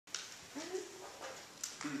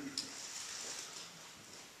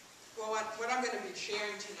what I'm going to be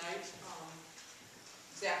sharing tonight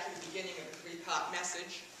is actually the beginning of a three-part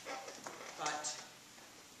message, but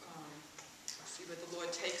we'll see where the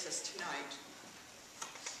Lord takes us tonight.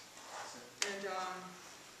 And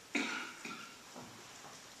the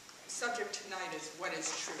subject tonight is what is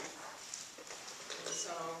truth. And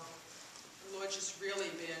so the Lord's just really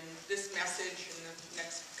been this message in the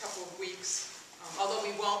next couple of weeks, although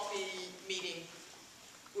we won't be meeting.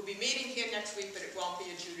 We'll be meeting here next week, but it won't be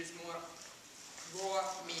a Judas Raw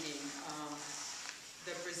meeting.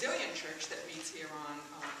 The Brazilian church that meets here on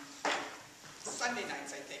Sunday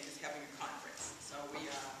nights, I think, is having a conference. So we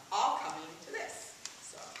are all coming to this.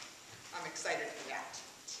 So I'm excited for that,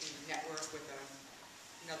 to network with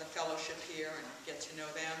another fellowship here and get to know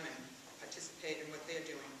them and participate in what they're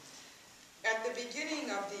doing. At the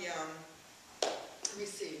beginning of the, let me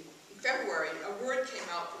see, in February, a word came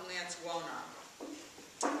out from Lance Wallnau.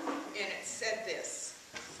 And it said this: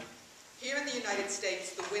 here in the United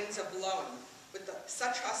States, the winds are blowing with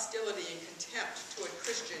such hostility and contempt toward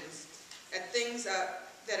Christians at things that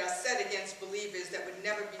are said against believers that would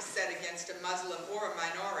never be said against a Muslim or a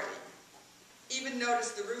minority. Even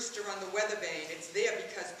notice the rooster on the weather vane. It's there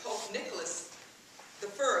because Pope Nicholas I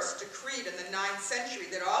decreed in the 9th century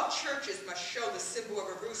that all churches must show the symbol of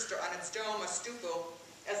a rooster on its dome or steeple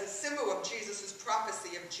as a symbol of Jesus'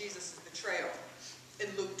 prophecy of Jesus' betrayal. In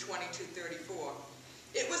Luke 22:34.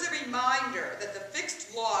 It was a reminder that the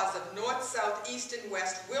fixed laws of north, south, east, and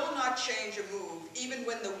west will not change or move, even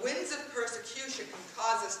when the winds of persecution can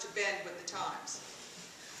cause us to bend with the times.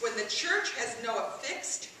 When the church has no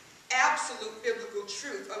fixed, absolute biblical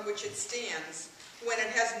truth on which it stands, when it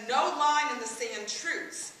has no line in the sand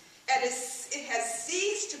truths, it has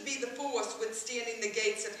ceased to be the force withstanding the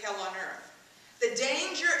gates of hell on earth. The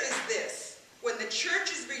danger is this: when the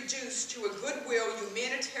church is reduced to a goodwill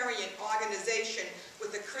humanitarian organization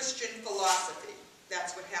with a Christian philosophy.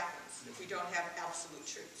 That's what happens if we don't have absolute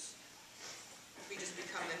truths. We just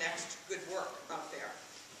become the next good work out there.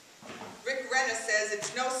 Rick Renner says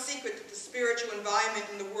it's no secret that the spiritual environment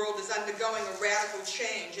in the world is undergoing a radical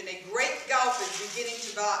change, and a great gulf is beginning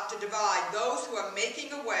to divide those who are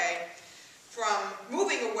moving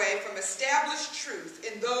away from established truth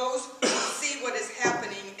and those who see what is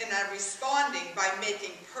happening and are responding by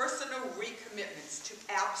making personal recommitments to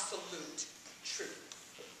absolute truth.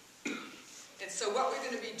 And so what we're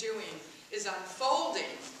going to be doing is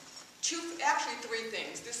unfolding three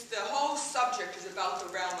things. The whole subject is about the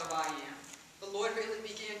realm of I am. The Lord really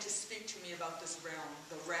began to speak to me about this realm,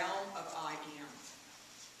 the realm of I am.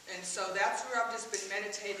 And so that's where I've just been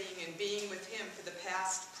meditating and being with Him for the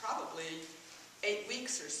past probably 8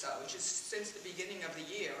 weeks or so, just since the beginning of the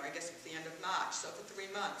year. I guess it's the end of March, so for 3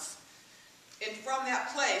 months. And from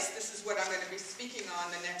that place, this is what I'm going to be speaking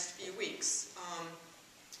on the next few weeks.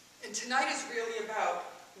 And tonight is really about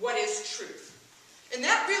what is truth. And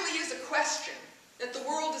that really is a question that the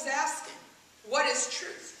world is asking. What is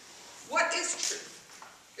truth? What is truth?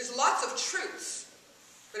 There's lots of truths,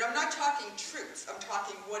 but I'm not talking truths. I'm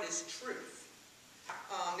talking what is truth.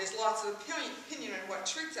 There's lots of opinion on what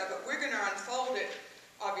truths are, but we're going to unfold it,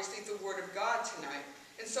 obviously, the Word of God tonight.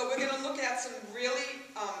 And so we're going to look at some really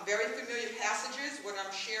very familiar passages. What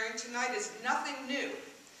I'm sharing tonight is nothing new.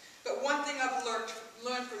 But one thing I've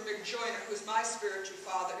learned from Rick Joyner, who's my spiritual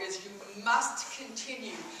father, is you must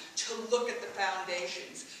continue to look at the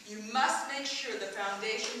foundations. You must make sure the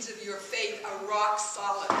foundations of your faith are rock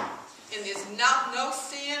solid. And there's no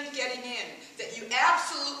sand getting in, that you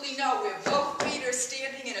absolutely know where both feet are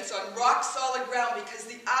standing and it's on rock solid ground, because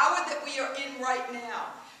the hour that we are in right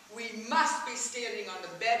now, we must be standing on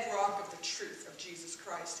the bedrock of the truth of Jesus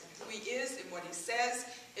Christ, and who He is and what He says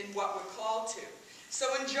and what we're called to.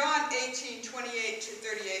 So in John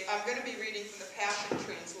 18:28-38, I'm going to be reading from the Passion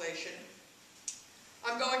Translation.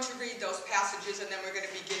 I'm going to read those passages and then we're going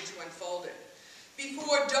to begin to unfold it.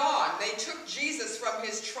 Before dawn, they took Jesus from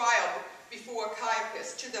his trial before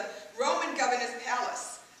Caiaphas to the Roman governor's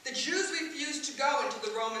palace. The Jews refused to go into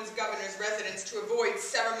the Roman governor's residence to avoid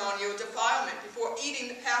ceremonial defilement before eating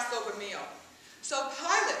the Passover meal. So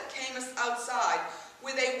Pilate came outside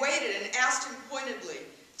where they waited and asked him pointedly,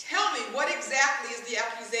 "Tell me, what exactly is the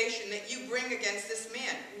accusation that you bring against this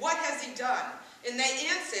man? What has he done?" And they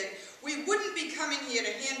answered, "We wouldn't be coming here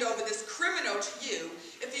to hand over this criminal to you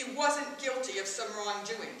if he wasn't guilty of some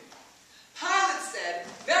wrongdoing." Pilate said,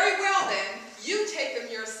 "Very well then, you take him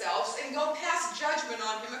yourselves and go pass judgment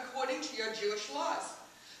on him according to your Jewish laws."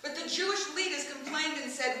 But the Jewish leaders complained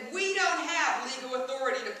and said, "We don't have legal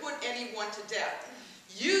authority to put anyone to death.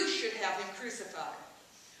 You should have him crucified."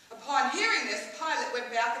 Upon hearing this, Pilate went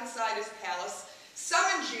back inside his palace,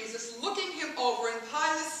 summoned Jesus, looking him over, and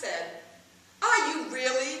Pilate said, "Are you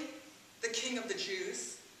really the King of the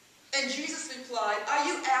Jews?" And Jesus replied, "Are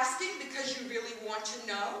you asking because you really want to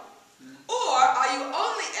know? Or are you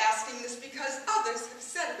only asking this because others have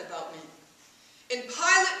said it about me?" And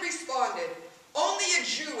Pilate responded, "Only a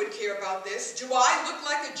Jew would care about this. Do I look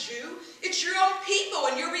like a Jew? It's your own people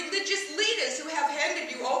and your religious leaders who have handed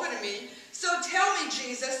you over to me. So tell me,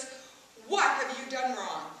 Jesus, what have you done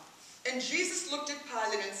wrong?" And Jesus looked at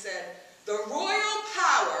Pilate and said, "The royal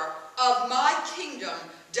power of my kingdom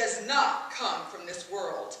does not come from this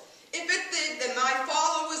world. If it did, then my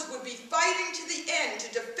followers would be fighting to the end to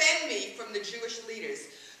defend me from the Jewish leaders.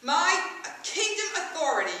 My kingdom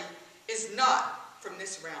authority is not from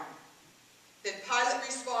this realm." Then Pilate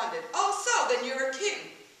responded, "Oh, so then you're a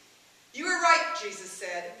king." "You are right," Jesus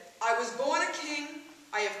said. "I was born a king.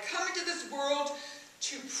 I have come into this world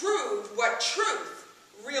to prove what truth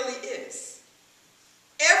really is.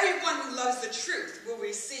 Everyone who loves the truth will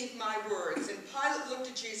receive my words." And Pilate looked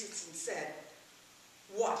at Jesus and said,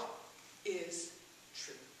 "What is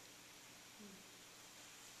truth?"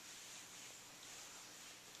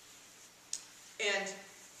 And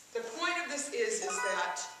the point of this is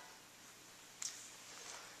that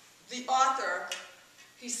the author,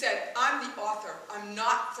 he said, "I'm the author. I'm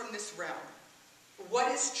not from this realm."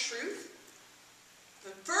 What is truth?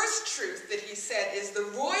 The first truth that he said is the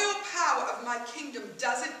royal power of my kingdom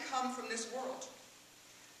doesn't come from this world.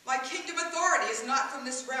 My kingdom authority is not from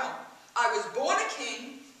this realm. I was born a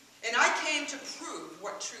king, and I came to prove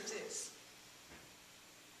what truth is.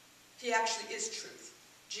 He actually is truth.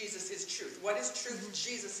 Jesus is truth. What is truth?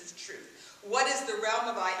 Jesus is truth. What is the realm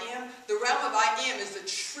of I am? The realm of I am is the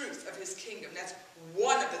truth of his kingdom. That's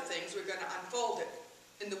one of the things we're going to unfold it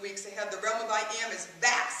in the weeks ahead. The realm of I am is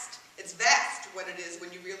vast. It's vast what it is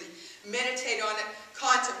when you really meditate on it,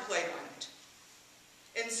 contemplate on it.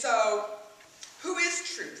 And so, who is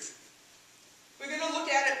truth? We're going to look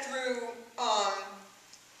at it through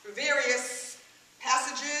various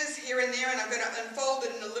passages here and there, and I'm going to unfold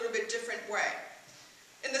it in a little bit different way.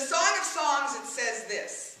 In the Song of Songs, it says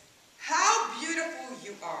this: "How beautiful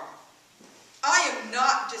you are! I am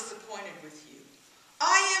not disappointed with you.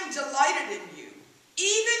 I am delighted in you,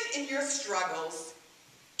 even in your struggles,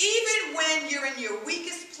 even when you're in your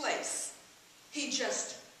weakest place." He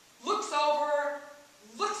just looks over,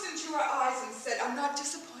 looks into our eyes and said, "I'm not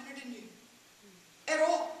disappointed in you at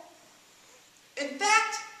all. In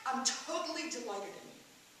fact, I'm totally delighted in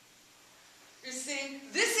you." You see,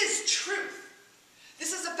 this is truth.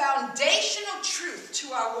 This is a foundational truth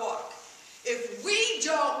to our walk. If we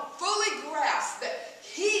don't fully grasp that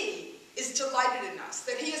he is delighted in us,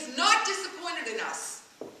 that he is not disappointed in us,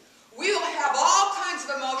 we will have all kinds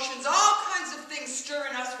of emotions, all kinds of things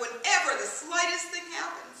stirring us whenever the slightest thing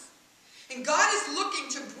happens. And God is looking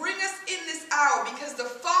to bring us in this hour because the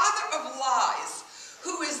father of lies,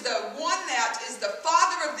 who is the one that is the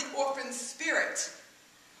father of the orphan spirit,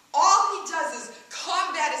 all he does is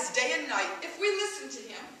combat us day and night if we listen to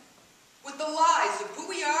him with the lies of who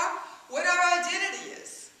we are, what our identity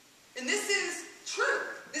is. And this is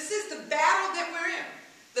truth. This is the battle that we're in.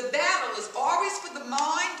 The battle is always for the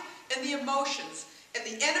mind and the emotions. And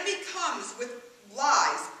the enemy comes with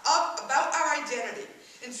lies about our identity.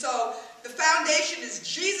 And so the foundation is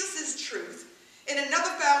Jesus is truth. And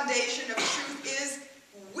another foundation of truth is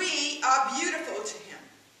we are beautiful to him.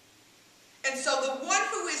 And so the one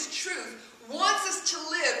who is truth wants us to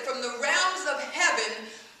live from the realms of heaven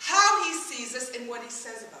how he sees us and what he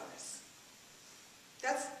says about us.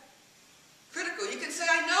 That's critical. You can say,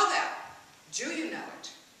 "I know that." Do you know it?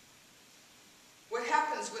 What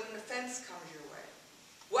happens when an offense comes your way?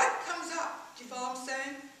 What comes up? Do you follow what I'm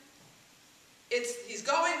saying? He's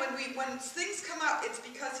going, when things come up, it's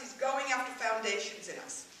because he's going after foundations in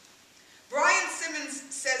us. Brian Simmons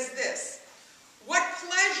says this: "What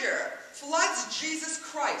pleasure floods Jesus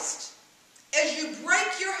Christ as you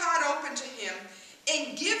break your heart open to him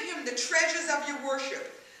and give him the treasures of your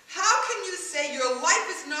worship. How can you say your life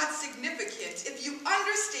is not significant if you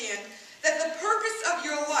understand that the purpose of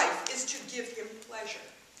your life is to give him pleasure?"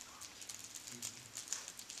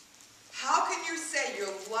 How can you say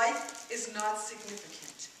your life is not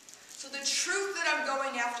significant? So the truth that I'm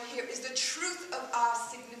going after here is the truth of our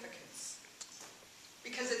significance.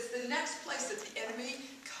 Because it's the next place that the enemy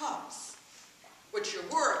comes. What's your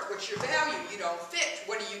worth? What's your value? You don't fit.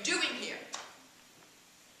 What are you doing here?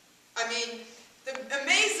 I mean, the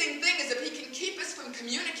amazing thing is if he can keep us from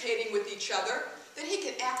communicating with each other, then he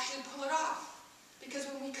can actually pull it off. Because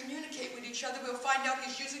when we communicate with each other, we'll find out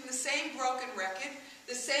he's using the same broken record,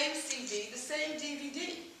 the same CD, the same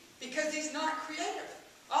DVD. Because he's not creative.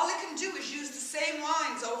 All he can do is use the same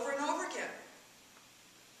lines over and over again.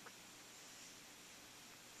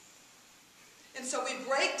 And so we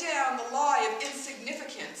break down the lie of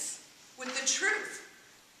insignificance with the truth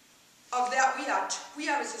of that we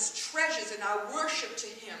are as his treasures in our worship to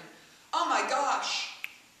him. Oh my gosh.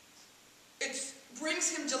 It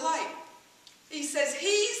brings him delight. He says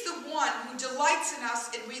he's the one who delights in us,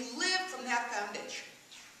 and we live from that foundation.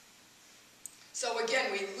 So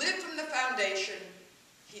again, we live from the foundation.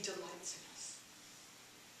 He delights in us.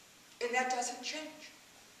 And that doesn't change.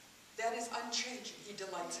 That is unchanging. He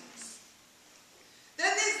delights in us.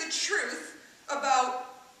 Then there's the truth about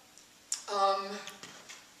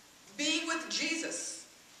being with Jesus.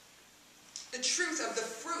 The truth of the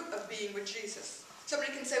fruit of being with Jesus.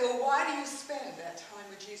 Somebody can say, well, why do you spend that time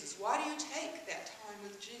with Jesus? Why do you take that time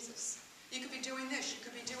with Jesus? You could be doing this. You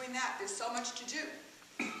could be doing that. There's so much to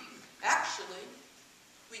do. Actually,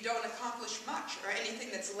 we don't accomplish much or anything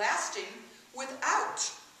that's lasting without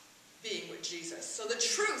being with Jesus. So the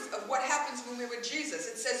truth of what happens when we're with Jesus,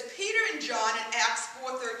 it says Peter and John in Acts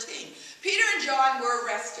 4:13. Peter and John were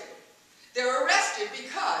arrested. They were arrested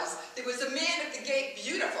because there was a man at the gate,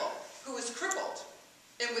 beautiful, who was crippled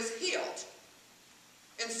and was healed.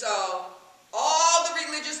 And so all the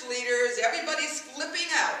religious leaders, everybody's flipping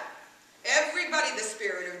out. Everybody, the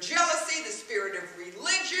spirit of jealousy, the spirit of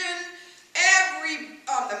religion,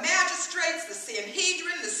 the magistrates, the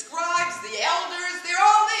Sanhedrin, the scribes, the elders, they're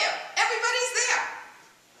all there. Everybody's there.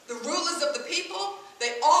 The rulers of the people,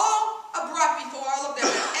 they all are brought before all of them.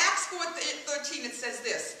 In Acts 4:13 it says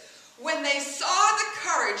this, when they saw the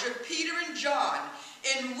courage of Peter and John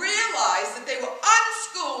and realized that they were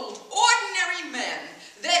unschooled, ordinary men,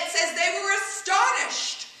 that says they were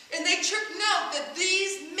astonished, and they took note that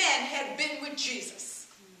these men had been with Jesus.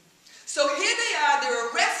 So here they are,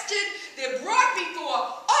 they're arrested, they're brought before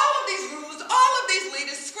all of these rulers, all of these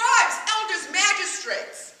leaders, scribes, elders,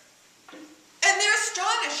 magistrates, and they're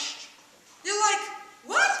astonished. You're like,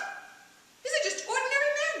 what? These are just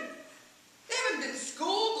ordinary men. They haven't been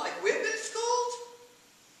schooled like we've been schooled.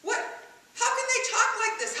 What? How can they talk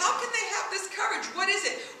like this? How can they have this courage? What is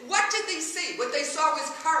it? What did they see? What they saw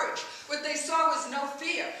was courage. What they saw was no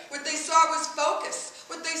fear. What they saw was focus.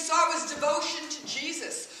 What they saw was devotion to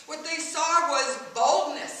Jesus. What they saw was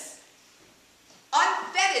boldness,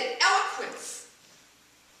 unfettered eloquence.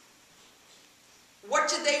 What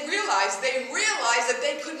did they realize? They realized that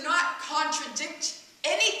they could not contradict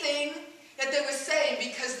anything that they were saying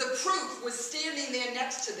because the proof was standing there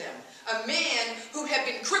next to them. A man who had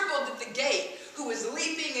been crippled at the gate, who was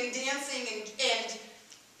leaping and dancing and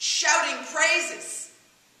shouting praises.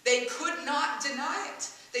 They could not deny it.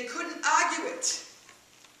 They couldn't argue it.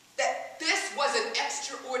 That this was an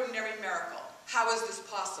extraordinary miracle. How is this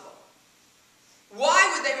possible? Why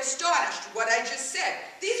were they astonished? What I just said.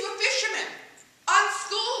 These were fishermen,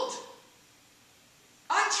 unschooled,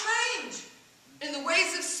 untrained in the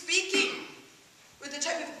ways of speaking, with the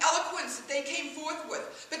type of eloquence that they came forth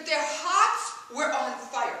with. But their hearts were on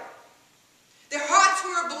fire. Their hearts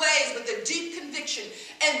were ablaze with a deep conviction,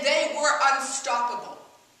 and they were unstoppable.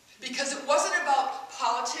 Because it wasn't about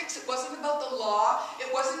politics, it wasn't about the law,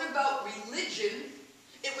 it wasn't about religion,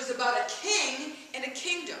 it was about a king and a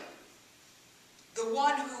kingdom. The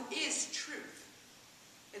one who is truth.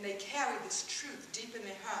 And they carried this truth deep in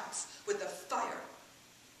their hearts with a fire.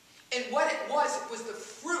 And what it was the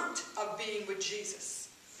fruit of being with Jesus.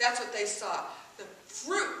 That's what they saw. The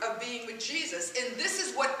fruit of being with Jesus. And this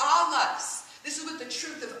is what our lives, this is what the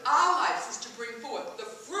truth of our lives is to bring forth. The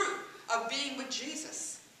fruit of being with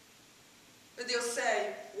Jesus. But they'll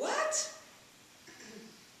say, what?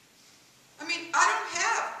 I mean, I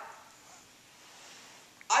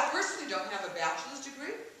personally don't have a bachelor's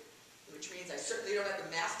degree, which means I certainly don't have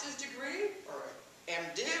a master's degree, or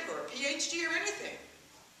MDiv, or a PhD, or anything.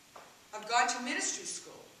 I've gone to ministry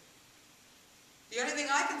school. The only thing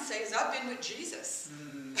I can say is I've been with Jesus.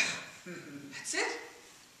 That's it.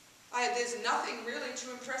 There's nothing really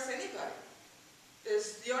to impress anybody.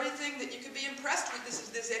 The only thing that you could be impressed with is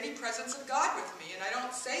if there's any presence of God with me. And I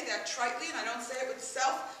don't say that tritely, and I don't say it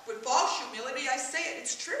with false humility. I say it,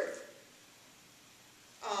 it's truth.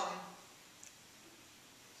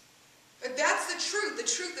 But that's the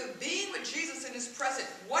truth of being with Jesus in his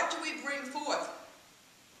presence. What do we bring forth?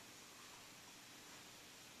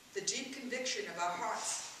 The deep conviction of our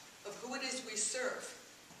hearts, of who it is we serve.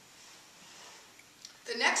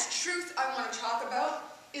 The next truth I want to talk about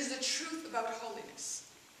is the truth about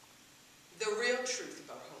holiness. The real truth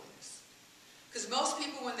about holiness. Because most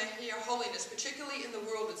people, when they hear holiness, particularly in the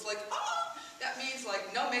world, it's like, oh, that means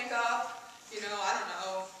like no makeup, I don't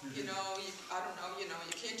know, you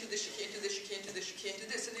can't do this, you can't do this, you can't do this, you can't do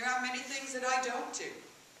this. And there are many things that I don't do.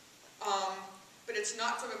 But it's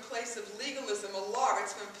not from a place of legalism or law,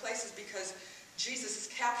 it's from places because Jesus has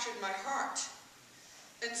captured my heart.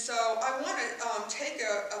 And so I want to take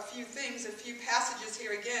a few things, a few passages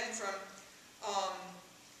here again from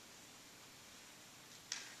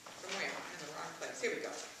where? I'm in the wrong place. Here we go.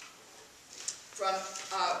 From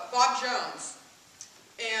Bob Jones.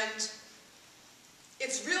 And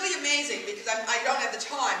it's really amazing because I don't have the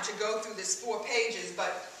time to go through this 4 pages,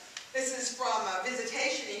 but this is from a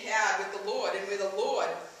visitation he had with the Lord, and where the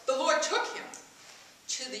Lord took him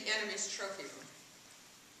to the enemy's trophy room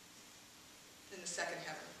in the second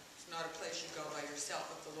heaven. It's not a place you go by yourself.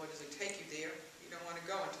 If the Lord doesn't take you there, you don't want to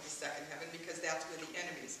go into the second heaven because that's where the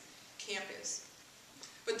enemy's camp is.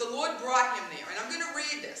 But the Lord brought him there, and I'm going to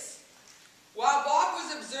read this. While Bob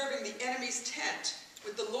was observing the enemy's tent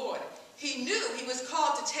with the Lord, he knew he was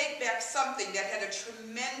called to take back something that had a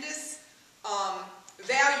tremendous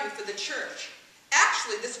value for the church.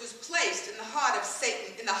 Actually, this was placed in the heart of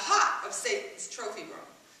Satan, in the heart of Satan's trophy room.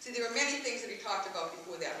 See, there are many things that he talked about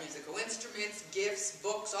before that: musical instruments, gifts,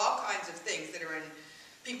 books, all kinds of things that are in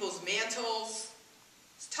people's mantles.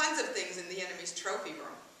 There's tons of things in the enemy's trophy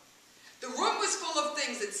room. The room was full of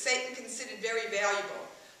things that Satan considered very valuable,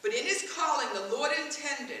 but in his calling, the Lord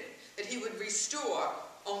intended that he would restore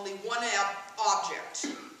only one object.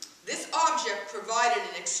 This object provided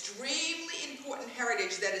an extremely important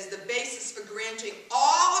heritage that is the basis for granting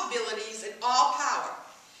all abilities and all power.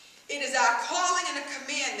 It is our calling and a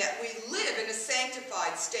command that we live in a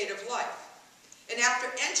sanctified state of life. And after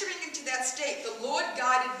entering into that state, the Lord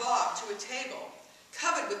guided Bob to a table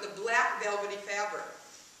covered with the black velvety fabric.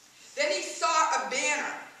 Then he saw a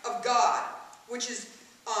banner of God, which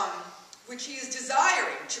he is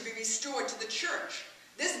desiring to be restored to the church.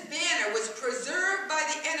 This banner was preserved by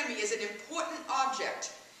the enemy as an important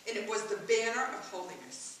object, and it was the banner of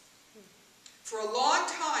holiness. For a long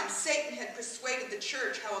time, Satan had persuaded the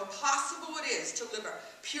church how impossible it is to live a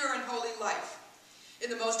pure and holy life. In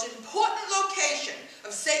the most important location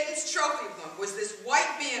of Satan's trophy room was this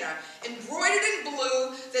white banner embroidered in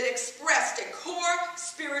blue that expressed a core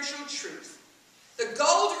spiritual truth. The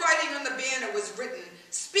gold writing on the banner was written,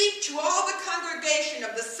 "Speak to all the congregation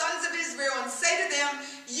of the sons of Israel and say to them,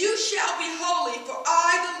 you shall be holy, for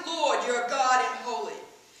I, the Lord, your God, am holy."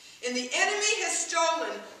 And the enemy has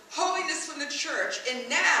stolen holiness from the church, and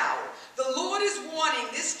now the Lord is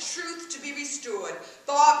wanting this truth to be restored.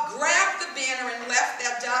 Bob grabbed the banner and left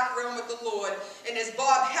that dark realm with the Lord, and as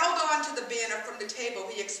Bob held on to the banner from the table,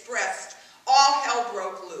 he expressed, all hell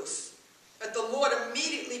broke loose. But the Lord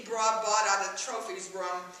immediately brought Bob out of the trophies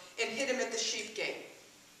room and hid him at the sheep gate.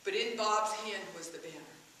 But in Bob's hand was the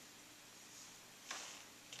banner.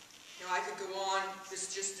 Now I could go on,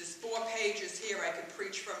 there's 4 pages here I could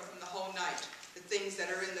preach from the whole night. The things that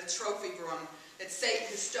are in the trophy room that Satan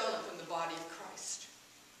has stolen from the body of Christ.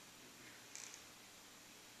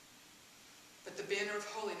 But the banner of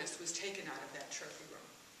holiness was taken out of that trophy room.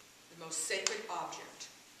 The most sacred object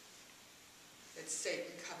that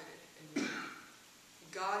Satan coveted.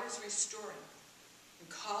 And God is restoring and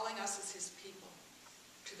calling us as his people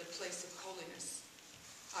to the place of holiness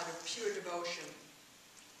out of pure devotion.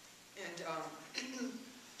 And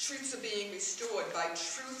truths are being restored by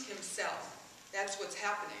truth himself. That's what's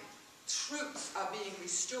happening. Truths are being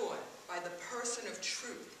restored by the person of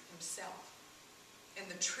truth himself and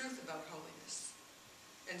the truth about holiness.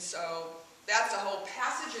 And so that's a whole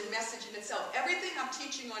passage and message in itself. Everything I'm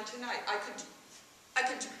teaching on tonight, I could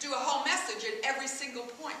do a whole message at every single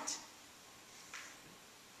point.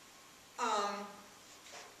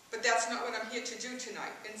 But that's not what I'm here to do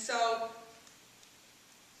tonight. And so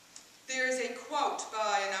there is a quote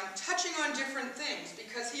by, and I'm touching on different things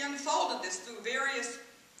because he unfolded this through various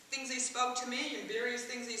things he spoke to me and various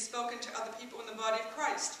things he's spoken to other people in the body of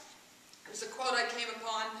Christ. There's a quote I came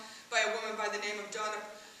upon by a woman by the name of Donna,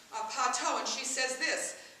 and she says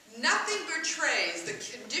this: "Nothing betrays the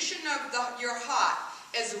condition of your heart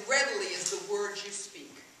as readily as the words you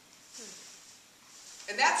speak."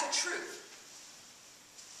 And that's a truth.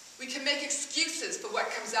 We can make excuses for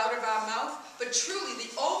what comes out of our mouth, but truly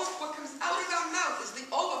what comes out of our mouth is the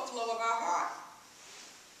overflow of our heart.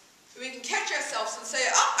 We can catch ourselves and say,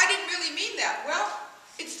 "Oh, I didn't really mean that." Well,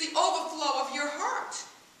 it's the overflow of your heart.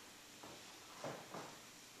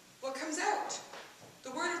 What comes out?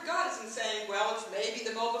 The Word of God isn't saying, well, it's maybe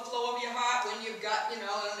the overflow of your heart when you've got, you've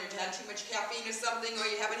had too much caffeine or something, or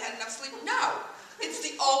you haven't had enough sleep. No, it's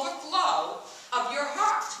the overflow of your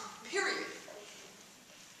heart, period.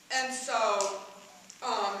 And so,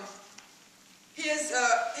 here's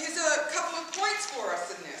a couple of points for us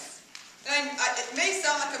in this. And it may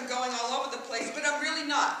sound like I'm going all over the place, but I'm really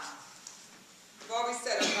not. I've always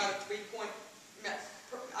said I'm not a 3-point.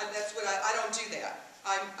 That's what I don't do that.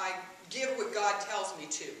 I give what God tells me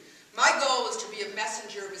to. My goal is to be a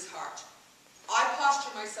messenger of his heart. I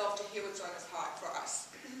posture myself to hear what's on his heart for us.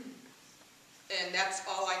 And that's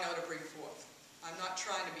all I know to bring forth. I'm not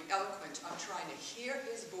trying to be eloquent. I'm trying to hear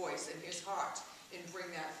his voice and his heart and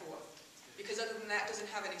bring that forth. Because other than that, it doesn't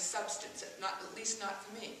have any substance, at least not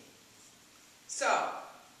for me. So,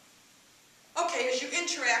 okay, as you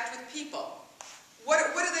interact with people, what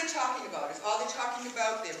are they talking about? Are they talking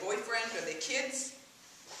about their boyfriend or their kids?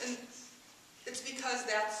 And it's because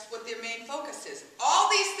that's what their main focus is. All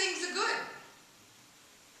these things are good.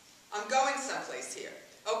 I'm going someplace here.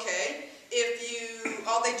 Okay, if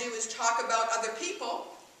all they do is talk about other people,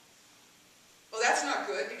 well, that's not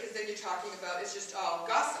good, because then you're talking about, it's just all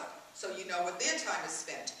gossip. So you know what their time is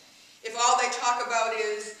spent. If all they talk about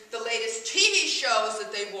is the latest TV shows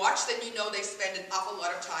that they watch, then you know they spend an awful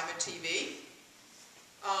lot of time on TV.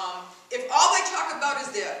 If all they talk about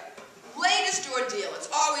is their latest ordeal, it's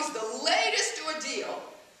always the latest ordeal,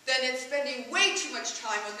 then it's spending way too much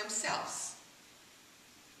time on themselves.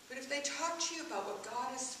 But if they talk to you about what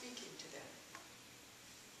God is speaking to them,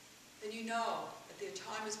 then you know that their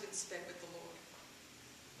time has been spent with the Lord.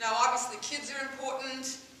 Now, obviously, kids are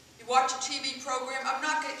important. You watch a TV program.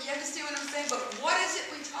 You understand what I'm saying? But what is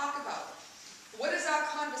it we talk about? What is our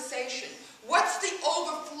conversation? What's the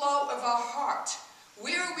overflow of our heart?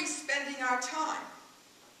 Where are we spending our time?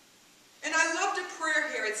 And I loved a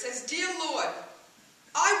prayer here. It says, "Dear Lord,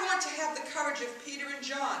 I want to have the courage of Peter and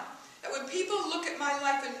John, that when people look at my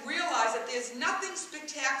life and realize that there's nothing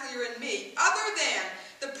spectacular in me other than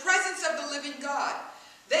the presence of the living God,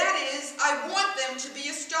 that is, I want them to be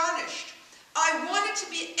astonished. I want it to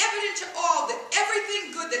be evident to all that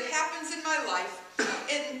everything good that happens in my life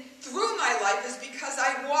and through my life is because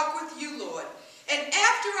I walk with you, Lord. And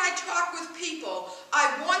after I talk with people,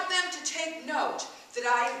 I want them to take note that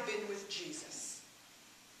I have been with Jesus."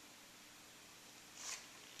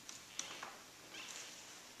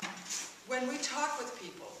 When we talk with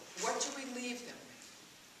people, what do we leave them with?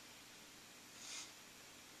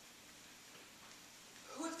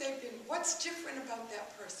 Who have they been? What's different about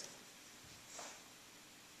that person?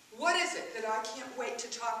 What is it that I can't wait to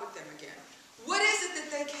talk with them again? What is it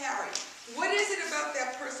that they carry? What is it about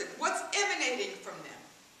that person? What's emanating from them?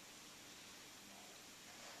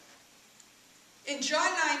 In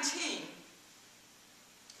John 19,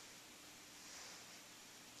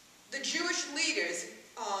 the Jewish leaders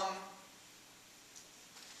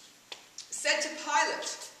said to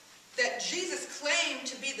Pilate that Jesus claimed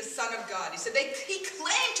to be the Son of God. He said he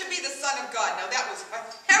claimed to be the Son of God. Now that was a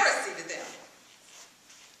heresy to them.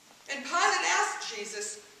 And Pilate asked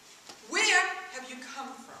Jesus, "Where have you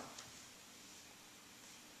come from?"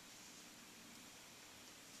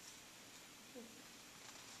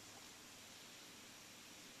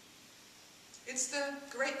 It's the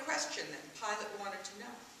great question that Pilate wanted to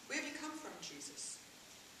know. Where have you come from, Jesus?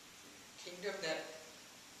 Kingdom that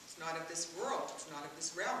is not of this world, it's not of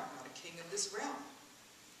this realm, not a king of this realm.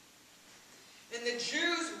 And the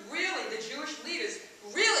Jews really, the Jewish leaders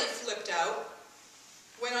really flipped out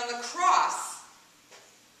when on the cross,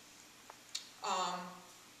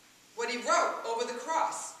 what he wrote over the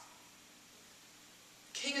cross.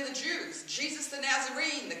 King of the Jews, Jesus the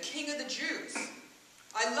Nazarene, the King of the Jews.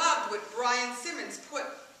 I loved what Brian Simmons put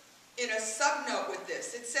in a subnote with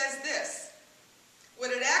this. It says this.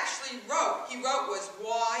 What it actually he wrote was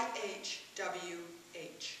YHWH.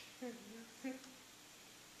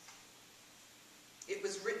 It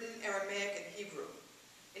was written Aramaic and Hebrew.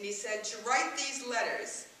 And he said, to write these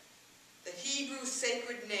letters, the Hebrew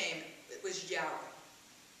sacred name, it was Yahweh.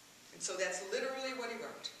 And so that's literally what he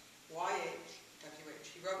wrote. YHWH.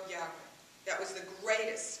 He wrote Yahweh. That was the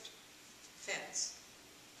greatest offense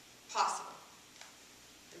possible.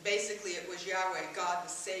 And basically it was Yahweh, God the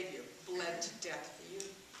Savior, bled to death for you.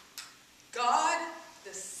 God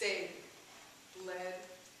the Savior bled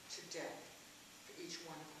to death for each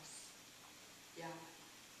one of us. Yahweh.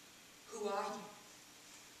 Who are you?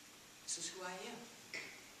 This is who I am.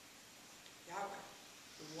 Yahweh,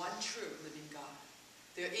 the one true living God.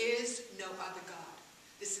 There is no other God.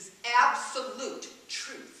 This is absolute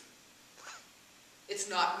truth. It's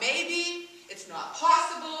not maybe, it's not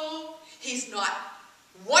possible. He's not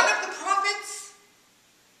one of the prophets.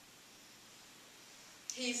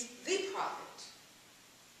 He's the prophet.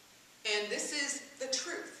 And this is the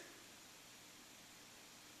truth.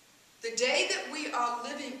 The day that we are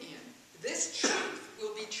living in, this truth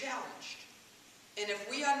will be challenged. And if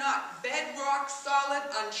we are not bedrock solid,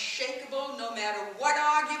 unshakable, no matter what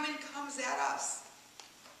argument comes at us.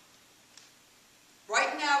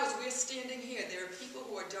 Right now, as we're standing here, there are people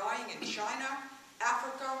who are dying in China,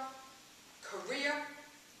 Africa, Korea,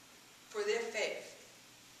 for their faith.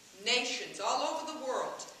 Nations all over the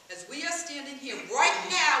world, as we are standing here right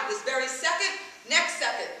now, this very second, next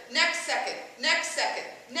second, next second, next second,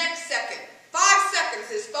 next second, 5 seconds,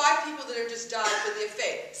 there's 5 people that have just died for their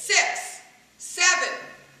faith. 6, 7,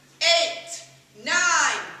 8, 9,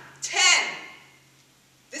 10.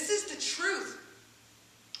 This is the truth.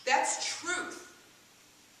 That's truth.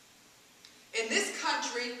 In this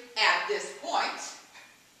country, at this point,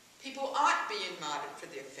 people aren't being martyred for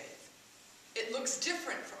their faith. It looks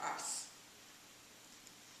different for us.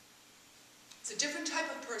 It's a different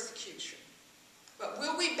type of persecution. But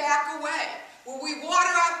will we back away? Will we water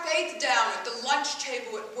our faith down at the lunch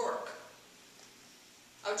table at work?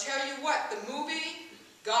 I'll tell you what, the movie,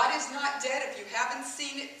 God Is Not Dead, if you haven't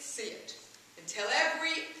seen it, see it. And tell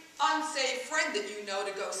every unsaved friend that you know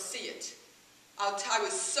to go see it. I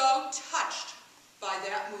was so touched by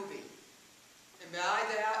that movie. And by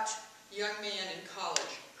that young man in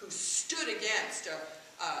college who stood against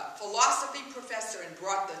a philosophy professor and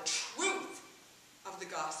brought the truth of the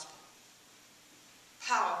gospel.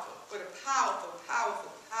 Powerful. What a powerful,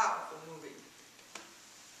 powerful, powerful movie.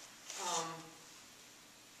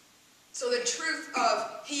 So the truth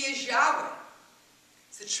of He is Yahweh.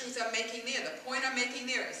 It's the truth I'm making there. The point I'm making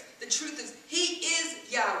there is the truth is He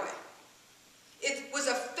is Yahweh. It was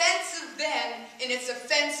offensive then, and it's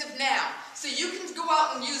offensive now. So you can go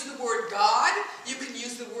out and use the word God, you can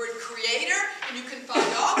use the word Creator, and you can find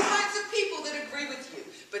all kinds of people that agree with you.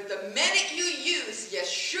 But the minute you use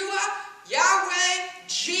Yeshua, Yahweh,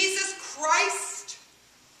 Jesus Christ,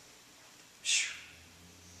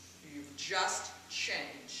 you've just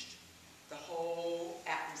changed the whole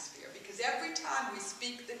atmosphere. Because every time we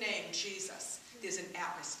speak the name Jesus, there's an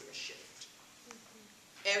atmosphere shift.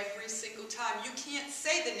 Every single time. You can't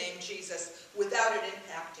say the name Jesus without it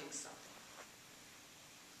impacting something.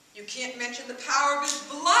 You can't mention the power of His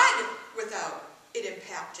blood without it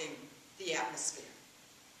impacting the atmosphere.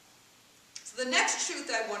 So the next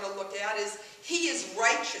truth I want to look at is He is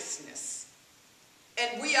righteousness.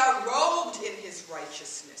 And we are robed in His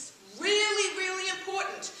righteousness. Really, really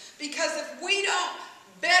important. Because if we don't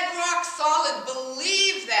bedrock solid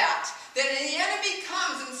believe that, then the enemy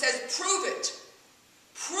comes and says, prove it.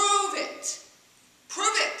 Prove it.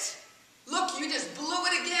 Prove it. Look, you just blew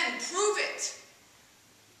it again. Prove it.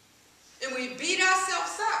 And we beat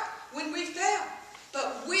ourselves up when we fail.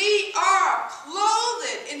 But we are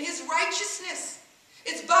clothed in His righteousness.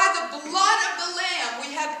 It's by the blood of the Lamb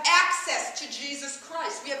we have access to Jesus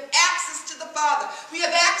Christ. We have access to the Father. We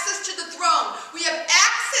have access to the throne. We have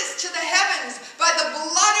access to the heavens by the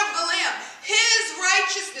blood of the Lamb. His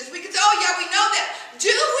righteousness. We can say, oh yeah, we know that. Do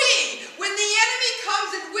we? When the enemy comes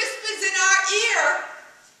and whispers in our ear,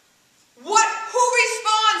 who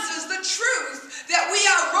responds is the truth that we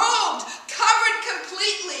are robed, covered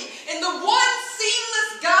completely in the one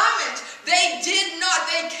seamless garment. They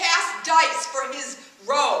cast dice for His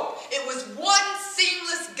robe. It was one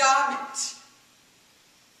seamless garment.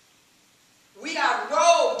 We are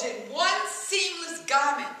robed in one seamless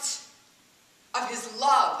garment of His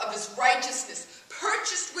love, of His righteousness,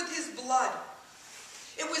 purchased with His blood.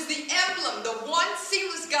 It was the emblem, the one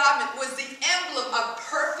seamless garment was the emblem of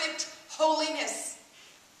perfect holiness.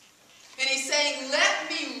 And He's saying, let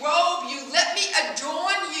me robe you, let me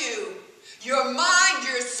adorn you. Your mind,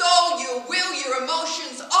 your soul, your will, your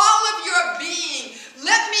emotions, all of your being.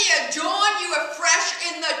 Let me adorn you afresh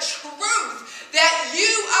in the truth that you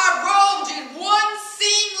are robed in one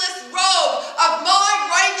seamless robe of my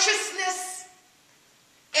righteousness.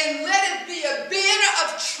 And let it be a banner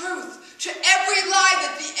of truth to every lie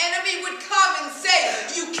that the enemy would come and say,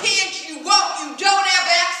 you can't, you won't, you don't have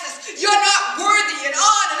access, you're not worthy, and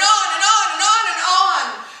on and on and on and on and on.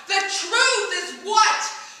 The truth is what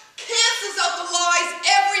cancels out the lies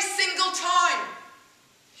every single time.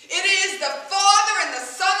 It is the Father and the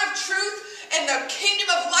Son of truth and the kingdom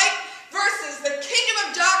of light versus the kingdom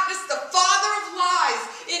of darkness, the father of lies.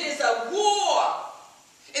 It is a war.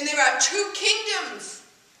 And there are 2 kingdoms.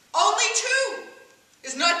 Only 2.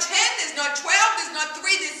 There's not 10, there's not 12, there's not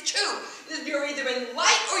 3, there's 2. You're either in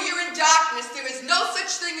light or you're in darkness. There is no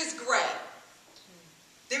such thing as gray.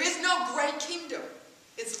 There is no gray kingdom.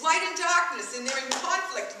 It's light and darkness, and they're in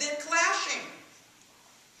conflict. They're clashing.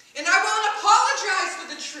 And I won't apologize for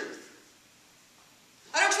the truth.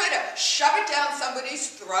 I don't try to shove it down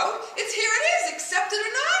somebody's throat. It's here it is, accept it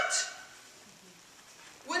or not.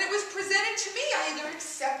 When it was presented to me, I either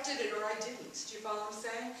accepted it or I didn't. Do you follow what I'm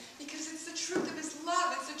saying? Because it's the truth of His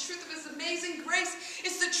love. It's the truth of His amazing grace.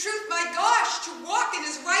 It's the truth, my gosh, to walk in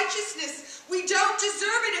His righteousness. We don't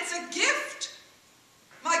deserve it. It's a gift.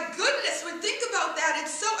 My goodness, when think about that,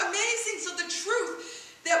 it's so amazing. So the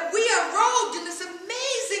truth that we are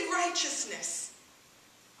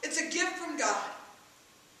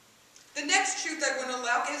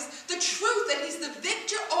truth that he's the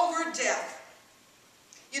victor over death.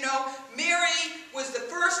 You know, Mary was the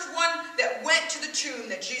first one that went to the tomb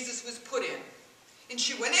that Jesus was put in. And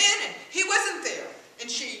she went in and he wasn't there. And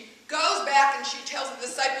she goes back and she tells the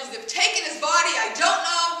disciples, they've taken his body, I don't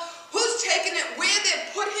know who's taken it, where they've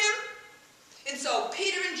put him. And so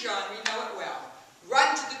Peter and John, we know it well,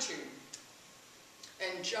 run to the tomb.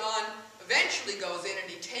 And John eventually goes in and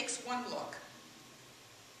he takes one look.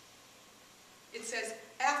 It says,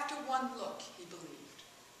 after one look, he believed.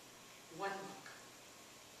 One look.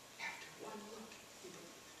 After one look, he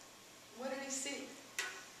believed. What did he see?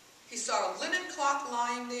 He saw a linen cloth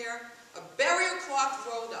lying there, a burial cloth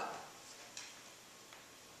rolled up.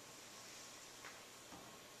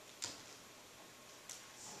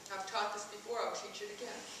 I've taught this before, I'll teach it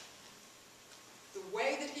again. The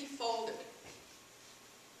way that he folded,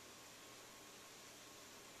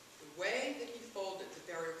 the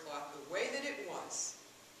burial cloth, the way that it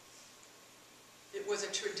was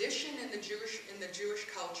a tradition in the Jewish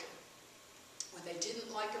culture. When they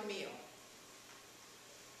didn't like a meal,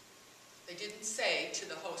 they didn't say to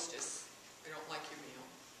the hostess, I don't like your meal.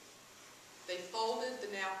 They folded the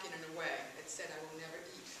napkin in a way that said, I will never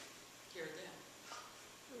eat here again.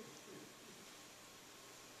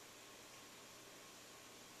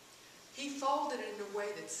 He folded it in a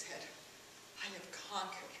way that said, I have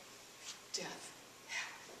conquered death,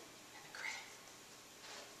 hell, and the grave.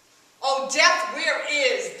 O death, where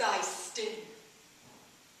is thy sting?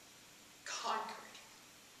 Conquered.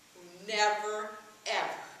 Never,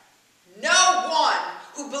 ever. No one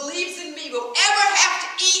who believes in me will ever have to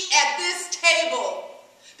eat at this table,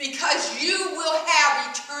 because you will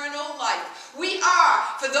have eternal life. We are,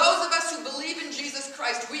 for those of us who believe in Jesus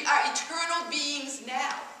Christ, we are eternal beings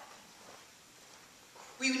now.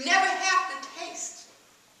 We never have to taste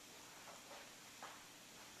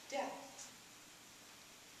death.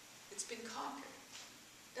 It's been conquered.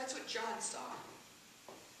 That's what John saw.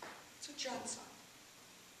 That's what John saw.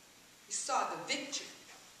 He saw the victory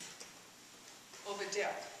over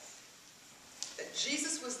death. That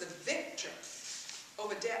Jesus was the victor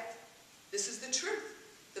over death. This is the truth.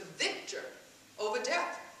 The victor over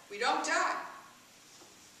death. We don't die.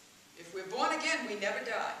 If we're born again, we never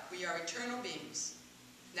die. We are eternal beings.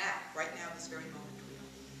 Now, right now, this very moment, we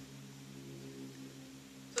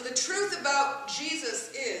are. So the truth about Jesus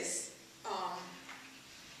is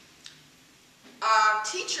our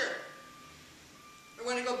teacher. I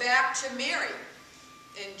want to go back to Mary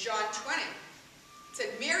in John 20. It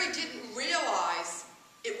said Mary didn't realize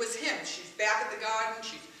it was him. She's back at the garden,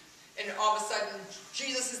 and all of a sudden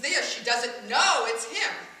Jesus is there. She doesn't know it's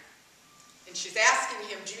him. And she's asking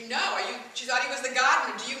him, do you know? She thought he was the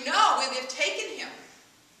gardener. Do you know where they've taken him?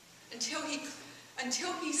 Until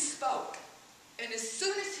he spoke. And as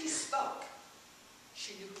soon as he spoke,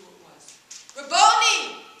 she knew who it was.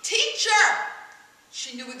 Rabboni, teacher!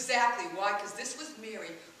 She knew exactly why, because this was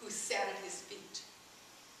Mary who sat at his feet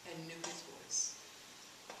and knew his voice.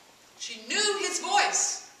 She knew his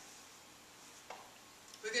voice.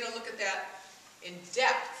 We're going to look at that in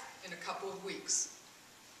depth in a couple of weeks.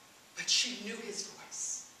 But she knew his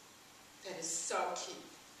voice. That is so key.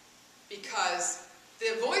 Because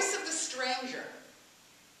the voice of the stranger,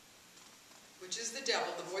 which is the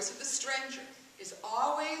devil, the voice of the stranger, is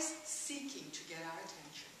always seeking to get our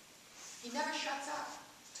attention. He never shuts up.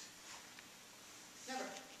 Never.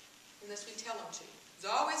 Unless we tell him to. He's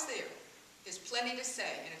always there. There's plenty to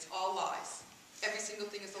say, and it's all lies. Every single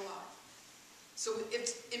thing is a lie. So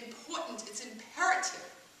it's important, it's imperative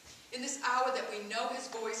in this hour that we know his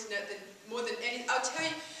voice more than any. I'll tell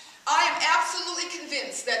you, I am absolutely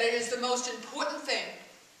convinced that it is the most important thing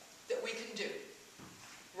that we can do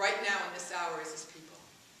right now in this hour as his people,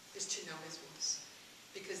 is to know his voice.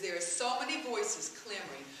 Because there are so many voices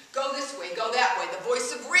clamoring. Go this way, go that way. The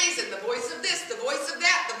voice of reason, the voice of this, the voice of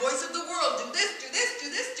that, the voice of the world. Do this, do this, do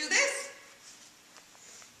this, do this.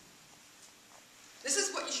 This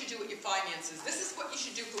is what you should do with your finances. This is what you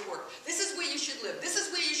should do for work. This is where you should live. This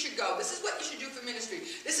is where you should go. This is what you should do for ministry.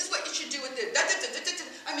 This is what you should do with this.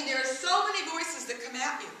 I mean, there are so many voices that come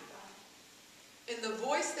at you. And the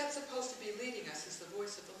voice that's supposed to be leading us is the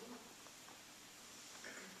voice of the Lord.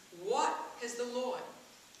 What has the Lord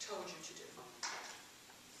told you to do?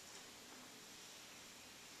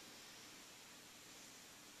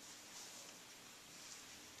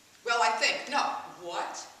 Well, I think, no.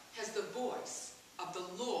 What has the voice of the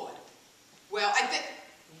Lord? Well, I think,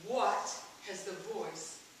 what has the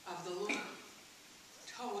voice of the Lord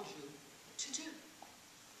told you to do?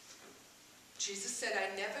 Jesus said, I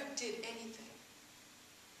never did anything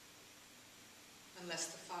unless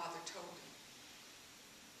the Father told me.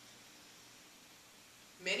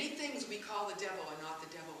 Many things we call the devil are not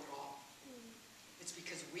the devil at all. It's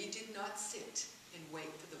because we did not sit and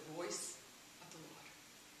wait for the voice of the Lord.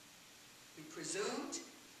 We presumed,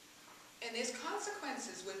 and there's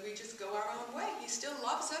consequences when we just go our own way. He still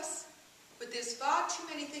loves us, but there's far too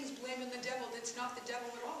many things blaming the devil that's not the devil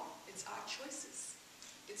at all. It's our choices.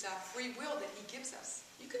 It's our free will that he gives us.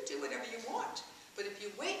 You can do whatever you want, but if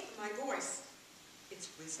you wait for my voice, it's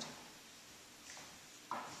wisdom.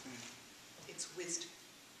 It's wisdom.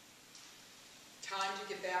 Time to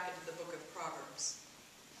get back into the book of Proverbs.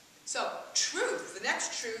 So, truth. The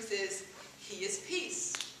next truth is, he is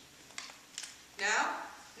peace.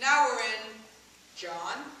 Now we're in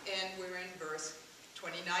John, and we're in verse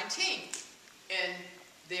 2019. And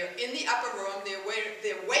they're in the upper room, they're waiting,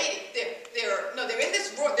 they're in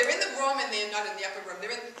this room, they're in the room and they're not in the upper room.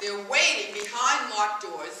 They're waiting behind locked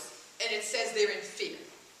doors, and it says they're in fear.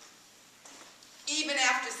 Even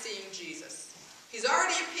after seeing Jesus. He's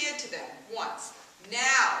already appeared to them once.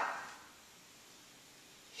 Now,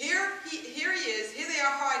 here he is, here they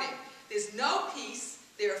are hiding. There's no peace.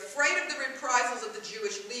 They're afraid of the reprisals of the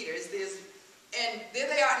Jewish leaders. And there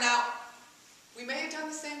they are. Now, we may have done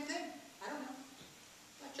the same thing. I don't know.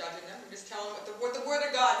 I'm not judging them. I'm just telling them what the Word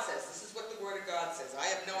of God says. This is what the Word of God says. I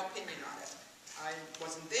have no opinion on it. I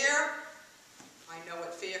wasn't there. I know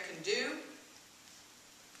what fear can do.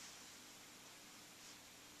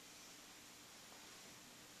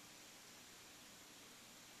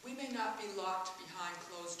 We may not be locked behind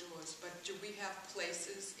closed doors, but do we have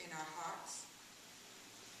places in our hearts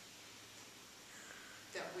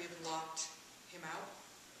that we've locked him out?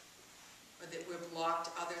 Or that we've locked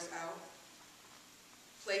others out?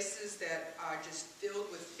 Places that are just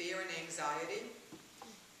filled with fear and anxiety,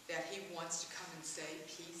 that he wants to come and say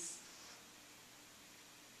peace.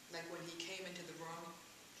 Like when he came into the room,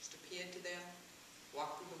 just appeared to them,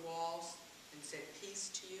 walked through the walls, and said peace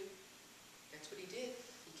to you. That's what he did.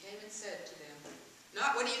 He came and said to them,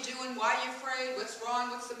 not what are you doing, why are you afraid, what's wrong,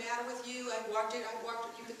 what's the matter with you, I've walked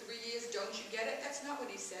with you for 3 years, don't you get it? That's not what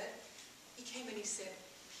he said. He came and he said,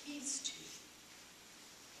 peace to you.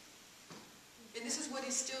 And this is what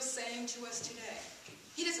he's still saying to us today.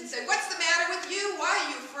 He doesn't say, what's the matter with you, why are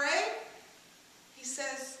you afraid? He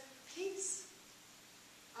says, peace.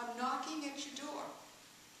 I'm knocking at your door.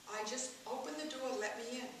 I just open the door, let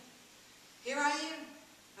me in. Here I am.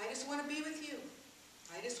 I just want to be with you.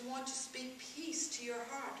 I just want to speak peace to your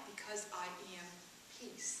heart because I am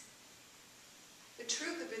peace. The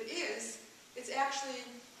truth of it is, it's actually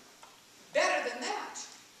better than that.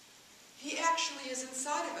 He actually is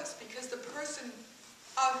inside of us because the person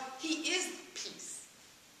he is peace.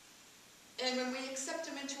 And when we accept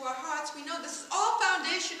him into our hearts, we know this is all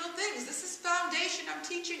foundational things. This is foundation I'm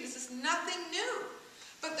teaching. This is nothing new.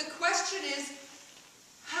 But the question is,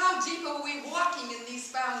 how deep are we walking in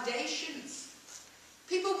these foundations?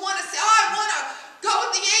 People want to say, oh, I want to go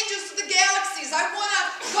with the angels to the galaxies. I want to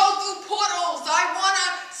go through portals. I want to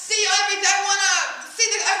see everything. I want to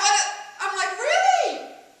see I'm like,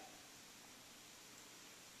 really?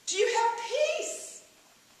 Do you have peace?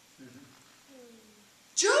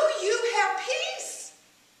 Do you have peace?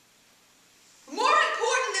 More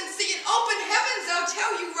important than seeing open heavens, I'll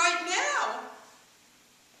tell you right now,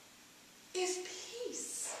 is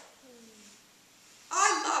peace. I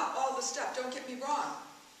love all the stuff, don't get me wrong.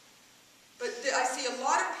 But I see a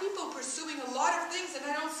lot of people pursuing a lot of things and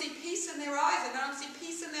I don't see peace in their eyes and I don't see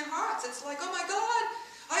peace in their hearts. It's like, oh my God,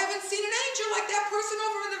 I haven't seen an angel like that person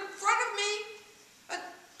over in the front of me.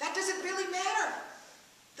 That doesn't really matter.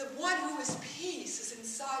 The one who is peace is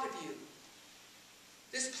inside of you.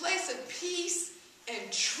 This place of peace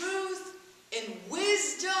and truth and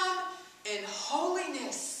wisdom and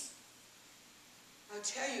holiness. I'll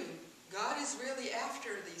tell you, God is really after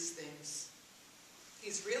these things.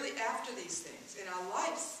 He's really after these things in our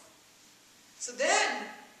lives. So then,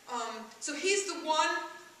 so he's the one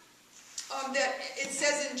that it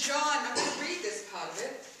says in John, I'm going to read this part of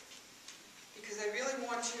it, because I really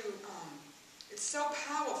want to, it's so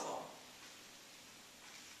powerful.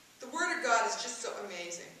 The Word of God is just so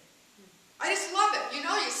amazing. I just love it. You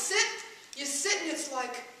know, you sit and it's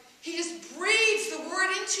like, he just breathes the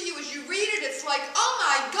Word into you as you read it. It's like, oh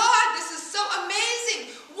my God, this is so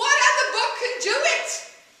amazing. What other book can do it?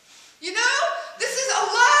 You know, this is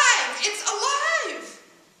alive. It's alive.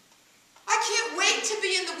 I can't wait to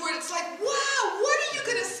be in the Word. It's like, wow, what are you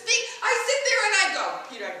going to speak? I sit there and I go,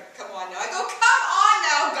 Peter, come on now. I go, come on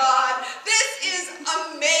now, God. This is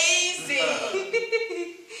amazing.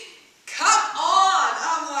 Come on.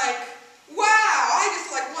 I'm like, wow. I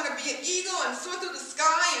just like want to be an eagle and soar through the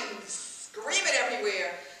sky and scream it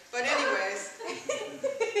everywhere. But anyways,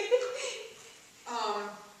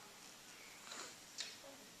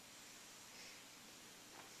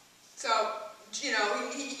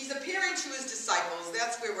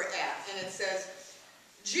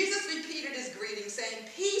 Jesus repeated his greeting, saying,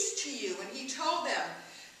 "Peace to you." And he told them,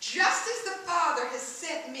 "Just as the Father has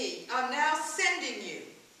sent me, I'm now sending you."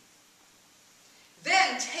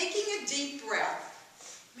 Then, taking a deep breath,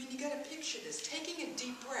 I mean, you got to picture this, taking a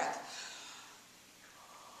deep breath,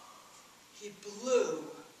 he blew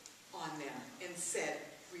on them and said,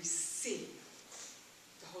 "Receive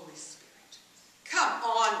the Holy Spirit." Come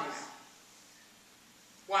on now.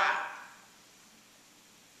 Wow.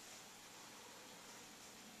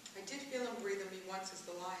 I did feel him breathe on me once as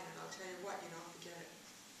the lion, and I'll tell you what, you don't forget it.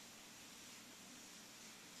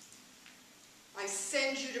 I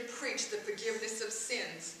send you to preach the forgiveness of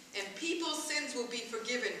sins, and people's sins will be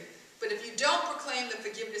forgiven. But if you don't proclaim the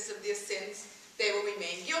forgiveness of their sins, they will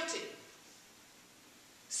remain guilty.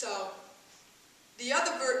 So, the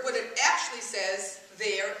other word, what it actually says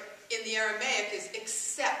there in the Aramaic is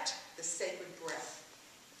accept the sacred breath.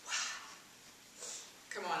 Wow.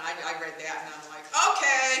 Come on, I read that and I'm like,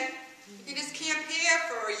 okay, you just camp here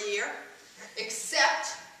for a year.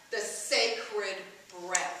 Accept the sacred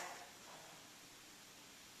breath.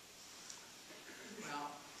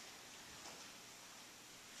 Well,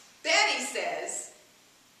 then he says,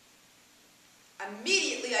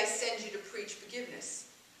 immediately I send you to preach forgiveness.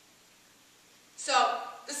 So,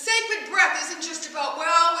 the sacred breath isn't just about,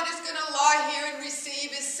 well, we're just going to lie here and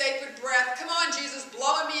receive his sacred breath. Come on, Jesus, blow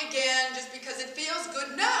on me again just because it feels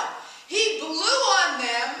good. No. He blew on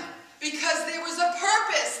them because there was a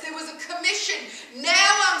purpose. There was a commission. Now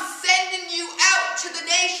I'm sending you out to the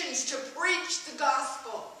nations to preach the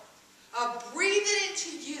gospel. I'll breathe it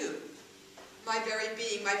into you, my very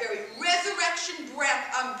being, my very resurrection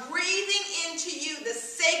breath. I'm breathing into you the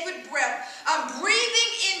sacred breath. I'm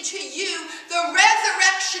breathing into you the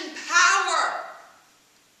resurrection power.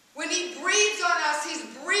 When he breathes on us, he's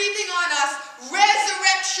breathing on us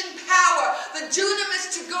resurrection power. The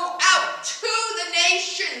dunamis to go out to the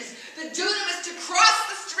nations. The dunamis to cross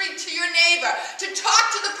the street to your neighbor. To talk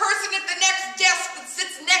to the person at the next desk that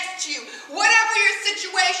sits next to you. Whatever your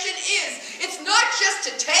situation is. It's not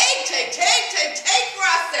just to take for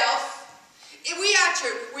ourselves.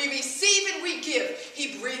 We receive and we give.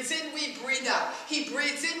 He breathes in, we breathe out. He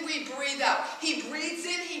breathes in, we breathe out. He breathes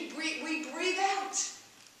in, we breathe out.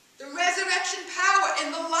 The resurrection power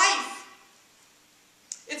and the life.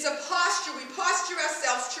 It's a posture. We posture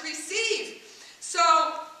ourselves to receive. So,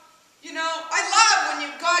 you know, I love when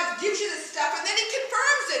God gives you this stuff and then he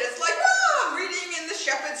confirms it. It's like, oh, I'm reading in the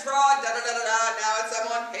shepherd's rod, da-da-da-da-da. Now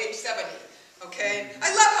I'm on page 70. Okay? I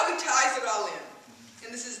love how he ties it all in.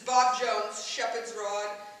 And this is Bob Jones' Shepherd's Rod,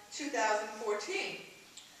 2014.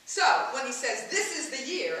 So, when he says this is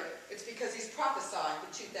the year, it's because he's prophesying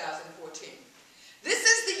for 2014. This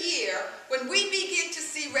is the year when we begin to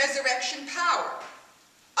see resurrection power.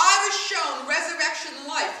 I was shown resurrection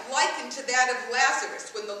life likened to that of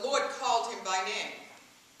Lazarus when the Lord called him by name.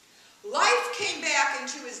 Life came back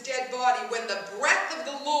into his dead body when the breath of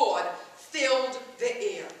the Lord filled the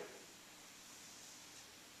air.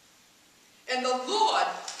 And the Lord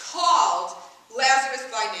called Lazarus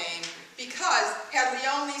by name because had he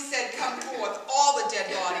only said, "Come forth," all the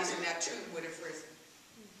dead bodies in that tomb would have risen.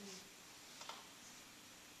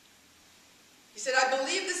 He said, I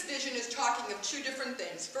believe this vision is talking of two different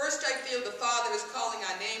things. First, I feel the Father is calling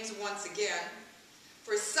our names once again.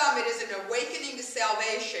 For some, it is an awakening to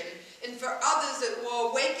salvation, and for others, it will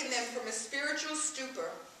awaken them from a spiritual stupor.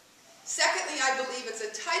 Secondly, I believe it's a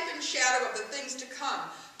type and shadow of the things to come.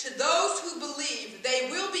 To those who believe, they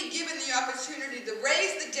will be given the opportunity to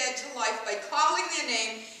raise the dead to life by calling their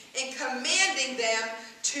name and commanding them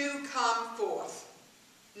to come forth.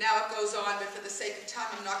 Now it goes on, but for the sake of time,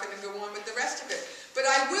 I'm not going to go on with the rest of it. But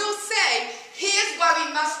I will say, here's why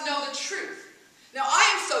we must know the truth. Now, I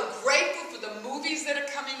am so grateful for the movies that are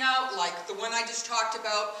coming out, like the one I just talked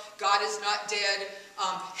about, God is Not Dead,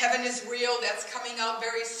 Heaven is Real, that's coming out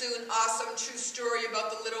very soon, awesome, true story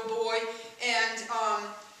about the little boy, and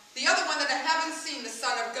the other one that I haven't seen, The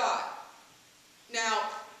Son of God. Now,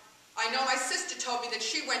 I know my sister told me that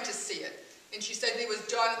she went to see it, and she said there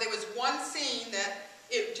was one scene that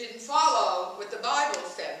it didn't follow what the Bible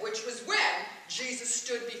said, which was when Jesus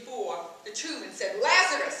stood before the tomb and said,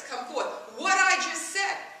 Lazarus, come forth. What I just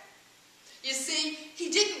said. You see,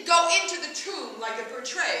 he didn't go into the tomb like it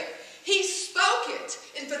portrayed. He spoke it.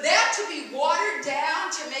 And for that to be watered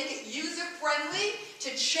down, to make it user-friendly, to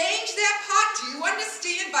change that part, do you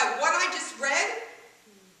understand by what I just read?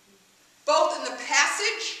 Both in the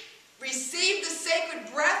passage, receive the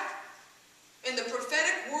sacred breath, and the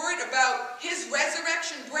prophetic word about his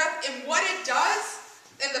resurrection breath and what it does,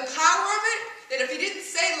 and the power of it, that if he didn't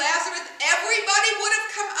say Lazarus, everybody would have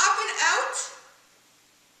come up and out.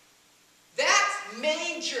 That's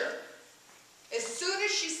major.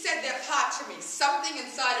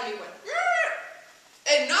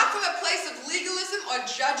 place of legalism or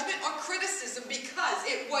judgment or criticism because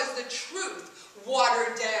it was the truth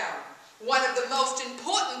watered down. One of the most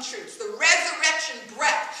important truths, the resurrection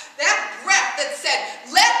breath. That breath that said,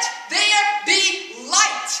 let there be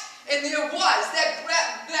light. And there was. That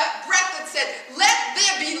breath that said, let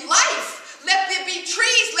there be life. Let there be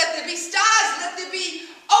trees. Let there be stars. Let there be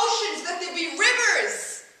oceans. Let there be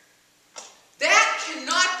rivers. That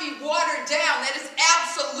cannot be watered down. That is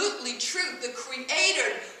absolutely true. The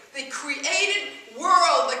created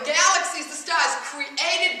world, the galaxies, the stars,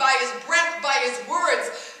 created by his breath, by his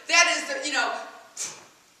words. That is the,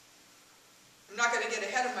 I'm not going to get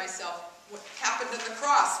ahead of myself, what happened on the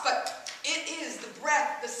cross, but it is the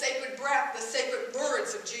breath, the sacred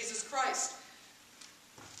words of Jesus Christ.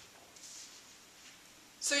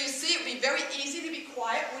 So you see, it would be very easy to be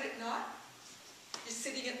quiet, would it not? You're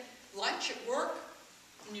sitting at lunch at work,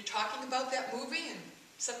 and you're talking about that movie, and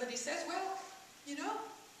somebody says, well,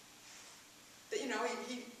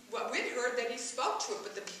 we'd heard that he spoke to it,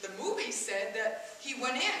 but the movie said that he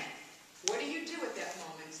went in. What do you do at that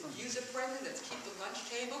moment? Is it user friendly? Let's keep the lunch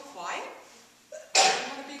table quiet? I don't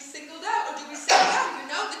want to be singled out. Or do we say,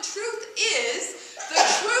 well, the truth is,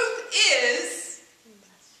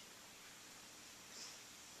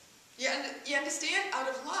 you understand? Out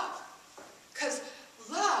of love. Because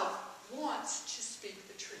love wants to speak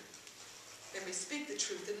the truth. And we speak the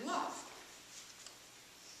truth in love.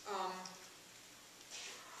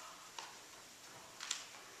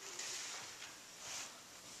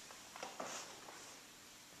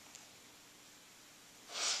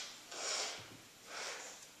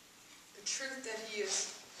 Truth that he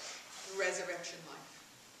is the resurrection life.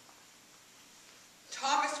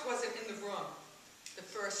 Thomas wasn't in the room the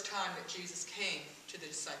first time that Jesus came to the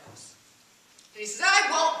disciples. And he says, I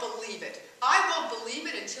won't believe it. I won't believe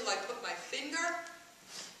it until I put my finger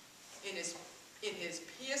in his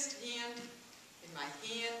pierced hand, in my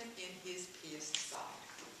hand in his pierced side.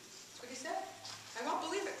 That's what he said. I won't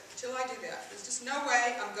believe it until I do that. There's just no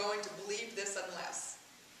way I'm going to believe this unless.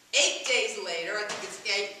 8 days later, I think it's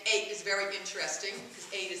 8. 8 is very interesting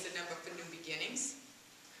because 8 is the number for new beginnings.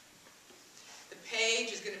 The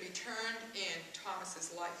page is going to be turned in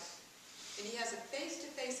Thomas's life. And he has a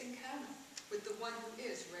face-to-face encounter with the one who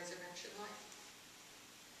is resurrection life.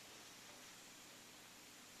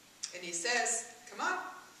 And he says, come on,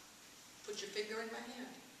 put your finger in my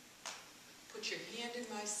hand. Put your hand in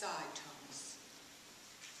my side, Thomas.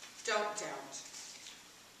 Don't doubt.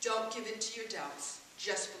 Don't give in to your doubts.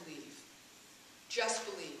 Just believe. Just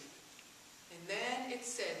believe. And then it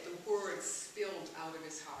said the words spilled out of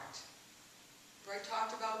his heart. Where I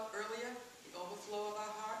talked about earlier, the overflow of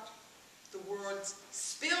our heart. The words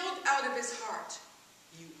spilled out of his heart.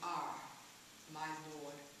 You are my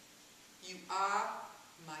Lord. You are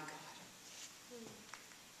my God.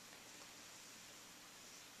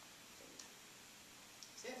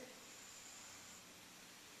 That's it.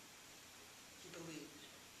 He believed.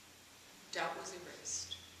 Doubt was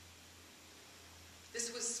erased.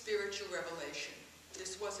 This was spiritual revelation.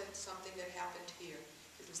 This wasn't something that happened here.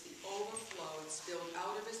 It was the overflow and spilled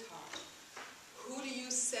out of his heart. Who do you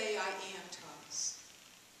say I am, Thomas?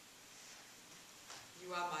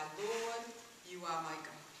 You are my Lord. You are my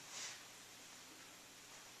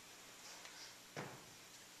God.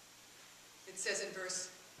 It says in verse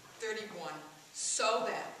 31, so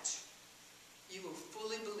that you will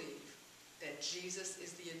fully believe that Jesus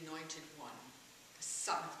is the anointed one, the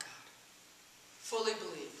Son of God. Fully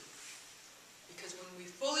believe. Because when we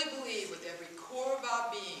fully believe with every core of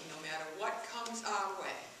our being, no matter what comes our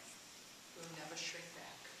way, we'll never shrink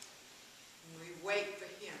back. When we wait for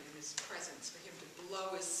him in his presence, for him to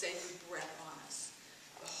blow his sacred breath on us,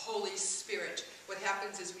 the Holy Spirit, what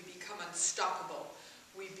happens is we become unstoppable.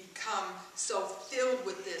 We become so filled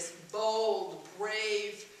with this bold,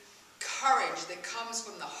 brave courage that comes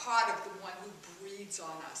from the heart of the one who breathes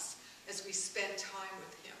on us as we spend time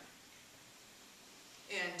with him.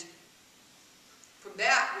 And from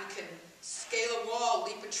that, we can scale a wall,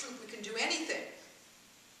 leap a troop, we can do anything.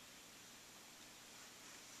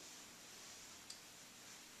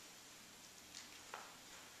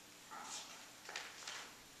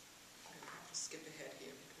 I'm going to have to skip ahead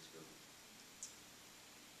here because we'll...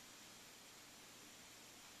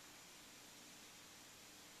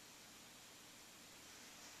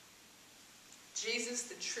 Jesus,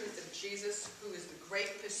 the truth of Jesus, who is the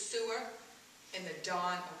great pursuer and the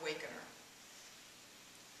dawn awakener.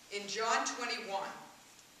 In John 21,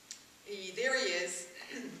 there he is,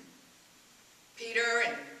 Peter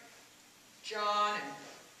and John, and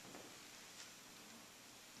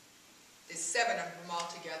there's 7 of them all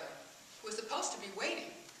together, who are supposed to be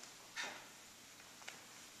waiting.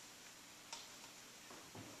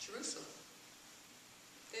 Jerusalem.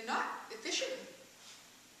 They're not efficient.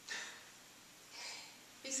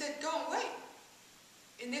 He said, go away.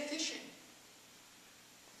 And they're fishing.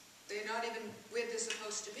 They're not even where they're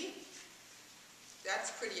supposed to be.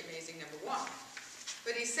 That's pretty amazing, number one.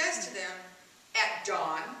 But he says to them, at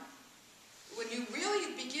dawn, when you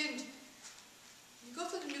really begin, you go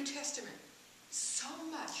through the New Testament, so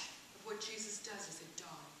much of what Jesus does is at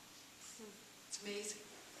dawn. It's amazing.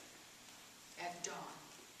 At dawn,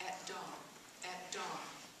 at dawn, at dawn,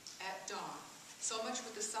 at dawn. So much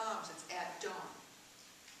with the Psalms, it's at dawn.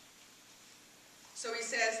 So he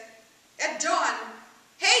says, at dawn,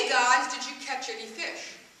 hey guys, did you catch any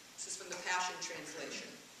fish? This is from the Passion Translation.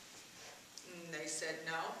 And they said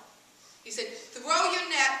no. He said, throw your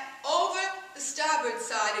net over the starboard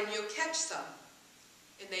side and you'll catch some.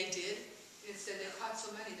 And they did. And it said they caught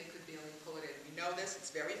so many they could barely pull it in. You know this,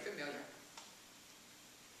 it's very familiar.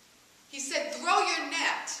 He said, throw your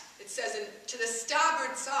net, it says, to the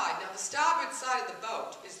starboard side. Now the starboard side of the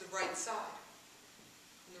boat is the right side.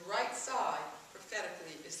 And the right side,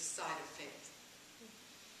 prophetically, is the side of faith.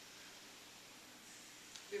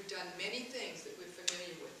 We've done many things that we're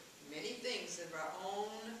familiar with. Many things of our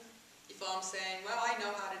own. If I'm saying, well, I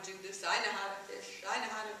know how to do this. I know how to fish. I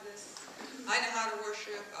know how to this. I know how to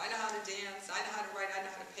worship. I know how to dance. I know how to write. I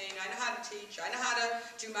know how to paint. I know how to teach. I know how to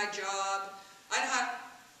do my job. I know how to...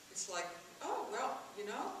 It's like, oh, well, you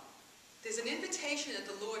know, there's an invitation that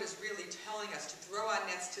the Lord is really telling us to throw our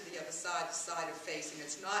nets to the other side, the side of faith. And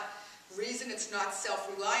it's not reason, it's not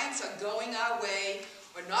self-reliance or going our way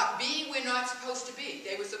or not being we're not supposed to be.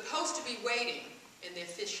 They were supposed to be waiting and they're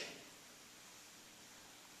fishing.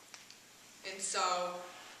 And so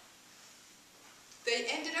they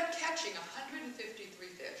ended up catching 153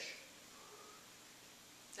 fish.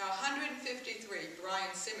 Now 153,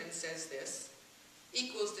 Brian Simmons says this,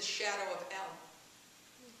 equals the shadow of El.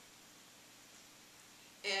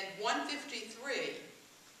 And 153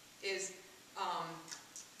 is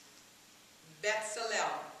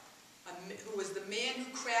Bezalel, who was the man who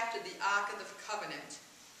crafted the Ark of the Covenant.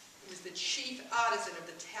 He was the chief artisan of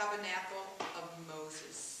the tabernacle of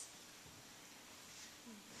Moses.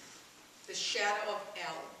 The shadow of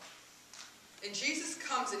El. And Jesus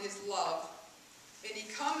comes in his love, and he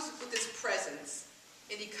comes with his presence,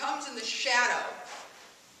 and he comes in the shadow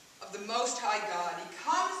of the Most High God. He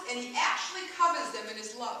comes and he actually covers them in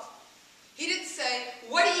his love. He didn't say,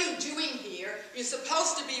 what are you doing here? You're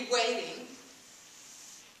supposed to be waiting.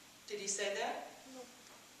 Did he say that?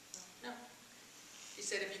 No. He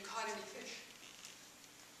said, have you caught any fish?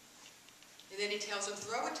 And then he tells them,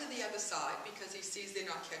 throw it to the other side because he sees they're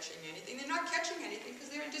not catching anything. They're not catching anything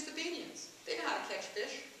because they're in disobedience. They know how to catch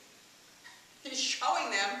fish. He's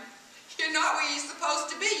showing them, you're not where you're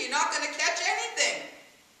supposed to be. You're not going to catch anything.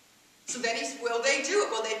 So then will they do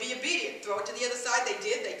it? Will they be obedient? Throw it to the other side. They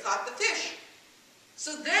did. They caught the fish.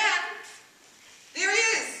 So then, there he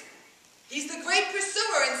is. He's the great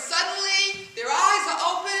pursuer. And suddenly, their eyes are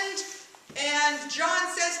opened. And John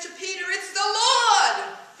says to Peter, it's the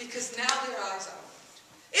Lord. Because now their eyes are opened.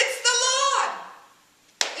 It's the Lord.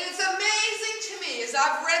 And it's amazing to me, as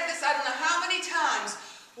I've read this, I don't know how many times,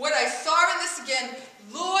 what I saw in this again,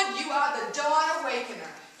 Lord, you are the dawn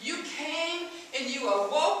awakener. You came and you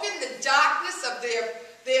awoken the darkness of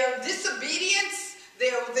their disobedience,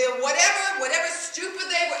 their whatever stupor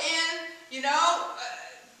they were in, you know.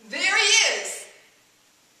 There he is.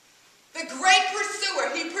 The great pursuer.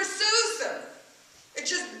 He pursues them.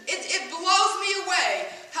 It blows me away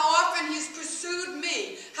how often he's pursued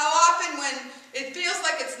me. How often when it feels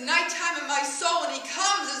like it's nighttime in my soul and he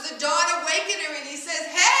comes as the dawn awakener and he says,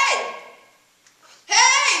 hey!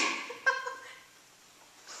 Hey!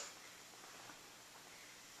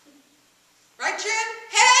 Right, Jen?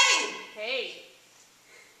 Hey! Hey.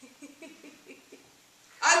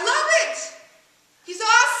 I love it! He's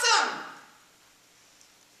awesome!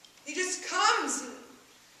 He just comes.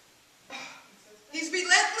 He's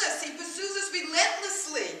relentless. He pursues us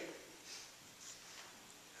relentlessly.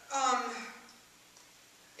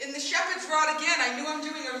 In the shepherd's rod, again, I knew I'm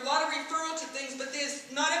doing a lot of referral to things, but there's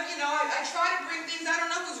none of, I try to bring things, I don't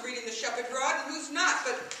know who's reading the shepherd's rod and who's not,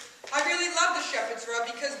 but I really love the shepherd's rod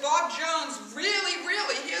because Bob Jones really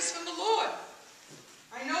hears from the Lord.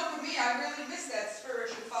 I know for me, I really miss that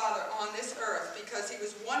spiritual father on this earth because he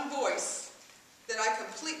was one voice that I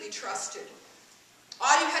completely trusted.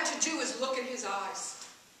 All you had to do is look in his eyes.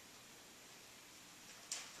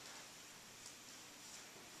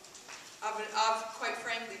 I've quite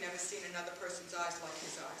frankly never seen another person's eyes like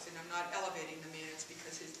his eyes, and I'm not elevating the man, it's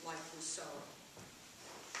because his life was so.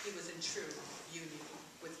 He was in true union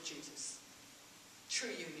with Jesus.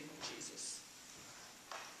 True union with Jesus.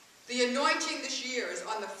 The anointing this year is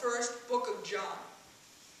on the first book of John.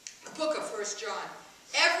 The book of 1 John.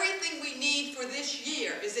 Everything we need for this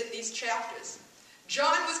year is in these chapters.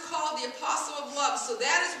 John was called the apostle of love, so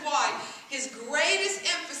that is why his greatest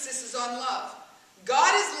emphasis is on love.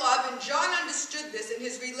 God is love, and John understood this, and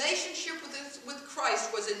his relationship with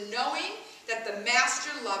Christ was in knowing that the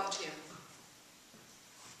Master loved him.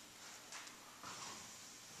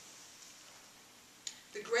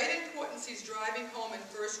 The great importance he's driving home in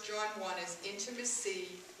 1 John 1 is intimacy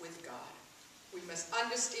with God. We must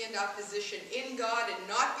understand our position in God and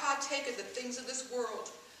not partake of the things of this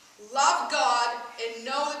world. Love God and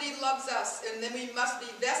know that he loves us, and then we must be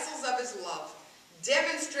vessels of his love,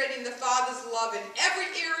 demonstrating the Father's love in every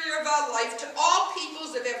area of our life to all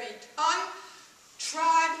peoples of every tongue,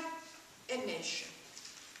 tribe, and nation.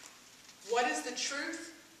 What is the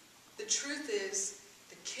truth? The truth is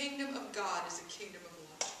the kingdom of God is a kingdom of love.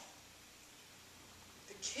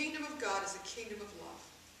 The kingdom of God is a kingdom of love.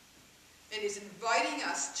 And is inviting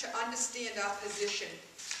us to understand our position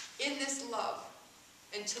in this love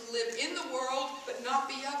and to live in the world but not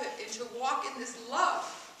be of it, and to walk in this love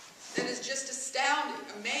that is just astounding,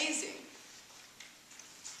 amazing.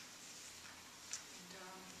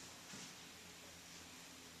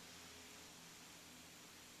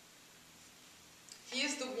 He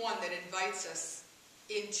is the one that invites us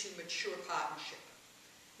into mature partnership.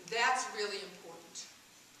 That's really important.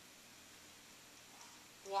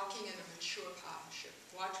 Walking in a mature partnership.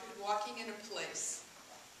 Walking in a place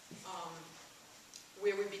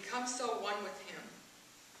where we become so one with him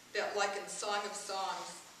that, like in Song of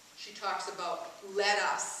Songs, she talks about, let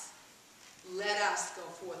us go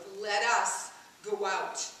forth, let us go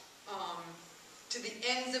out to the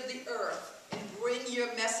ends of the earth and bring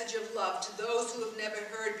your message of love to those who have never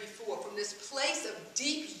heard before, from this place of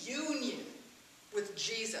deep union with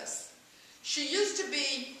Jesus. She used to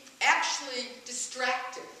be actually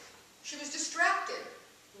distracted. She was distracted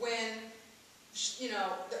when,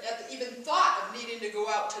 even thought of needing to go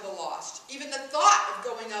out to the lost, even the thought of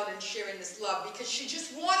going out and sharing this love, because she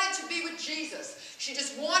just wanted to be with Jesus. She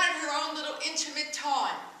just wanted her own little intimate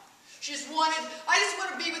time. She just wanted, I just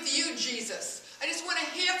want to be with you, Jesus. I just want to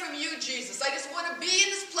hear from you, Jesus. I just want to be in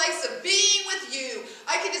this place of being with you.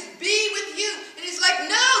 I can just be with you. And he's like,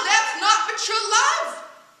 no, that's not mature love.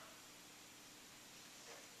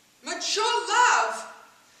 Mature love,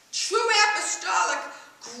 true apostolic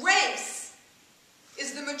grace,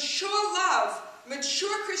 is the mature love,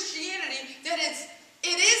 mature Christianity, that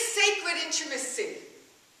it is sacred intimacy,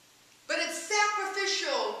 but it's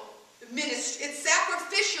sacrificial ministry. It's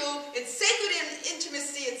sacrificial, it's sacred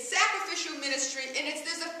intimacy, it's sacrificial ministry, and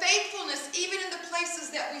there's a faithfulness even in the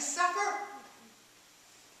places that we suffer.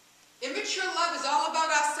 Immature love is all about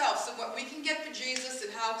ourselves and what we can get for Jesus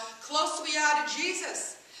and how close we are to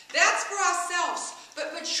Jesus. That's for ourselves.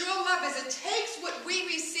 But mature love is it takes what we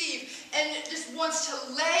receive and it just wants to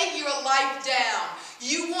lay your life down.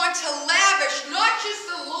 You want to lavish, not just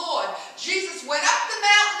the Lord. Jesus went up the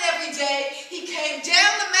mountain every day. He came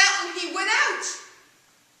down the mountain. He went out.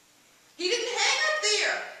 He didn't hang up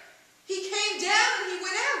there. He came down and he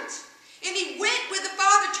went out. And he went where the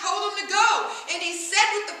Father told him to go. And he said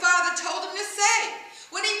what the Father told him to say.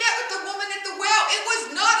 When he met with the woman at the well, it was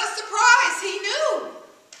not a surprise. He knew.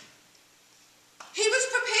 He was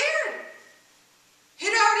prepared.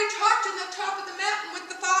 He'd already talked on the top of the mountain with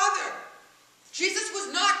the Father. Jesus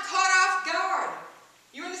was not caught off guard.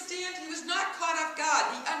 You understand? He was not caught off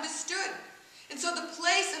guard. He understood. And so the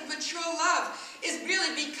place of mature love is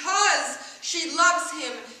really because she loves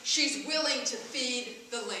him, she's willing to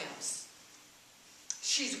feed the lambs.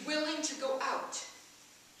 She's willing to go out.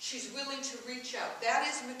 She's willing to reach out. That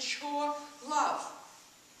is mature love.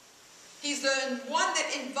 He's the one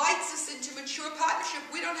that invites us into mature partnership.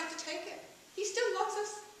 We don't have to take it. He still loves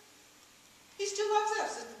us. He still loves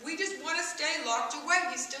us. We just want to stay locked away.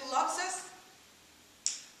 He still loves us.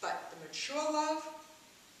 But the mature love,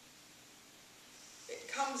 it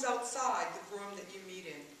comes outside the room that you meet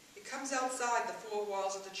in. It comes outside the four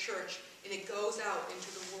walls of the church, and it goes out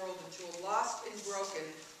into the world, into a lost and broken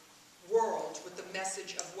world with the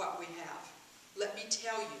message of what we have. Let me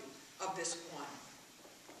tell you of this one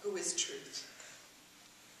who is truth.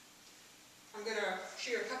 I'm going to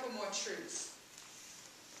share a couple more truths.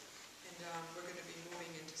 And we're going to be moving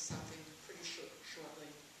into something pretty shortly.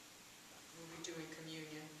 We'll be doing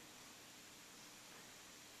communion.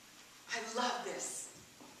 I love this.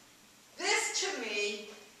 This to me,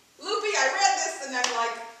 Loopy, I read this and I'm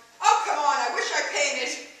like, oh, come on, I wish I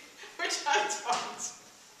painted, which I don't.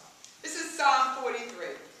 This is Psalm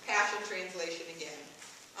 43, Passion Translation again,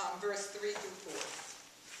 verse 3 through 4.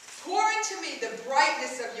 Pour into me the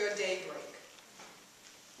brightness of your daybreak.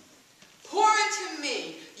 Pour into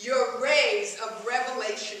me your rays of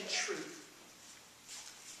revelation truth.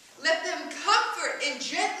 Let them comfort and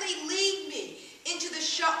gently lead me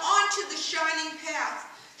onto the shining path,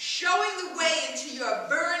 showing the way into your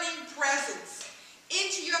burning presence,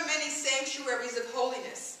 into your many sanctuaries of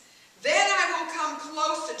holiness. Then I will come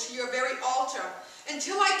closer to your very altar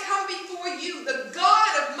until I come before you, the God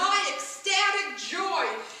of my ecstatic joy,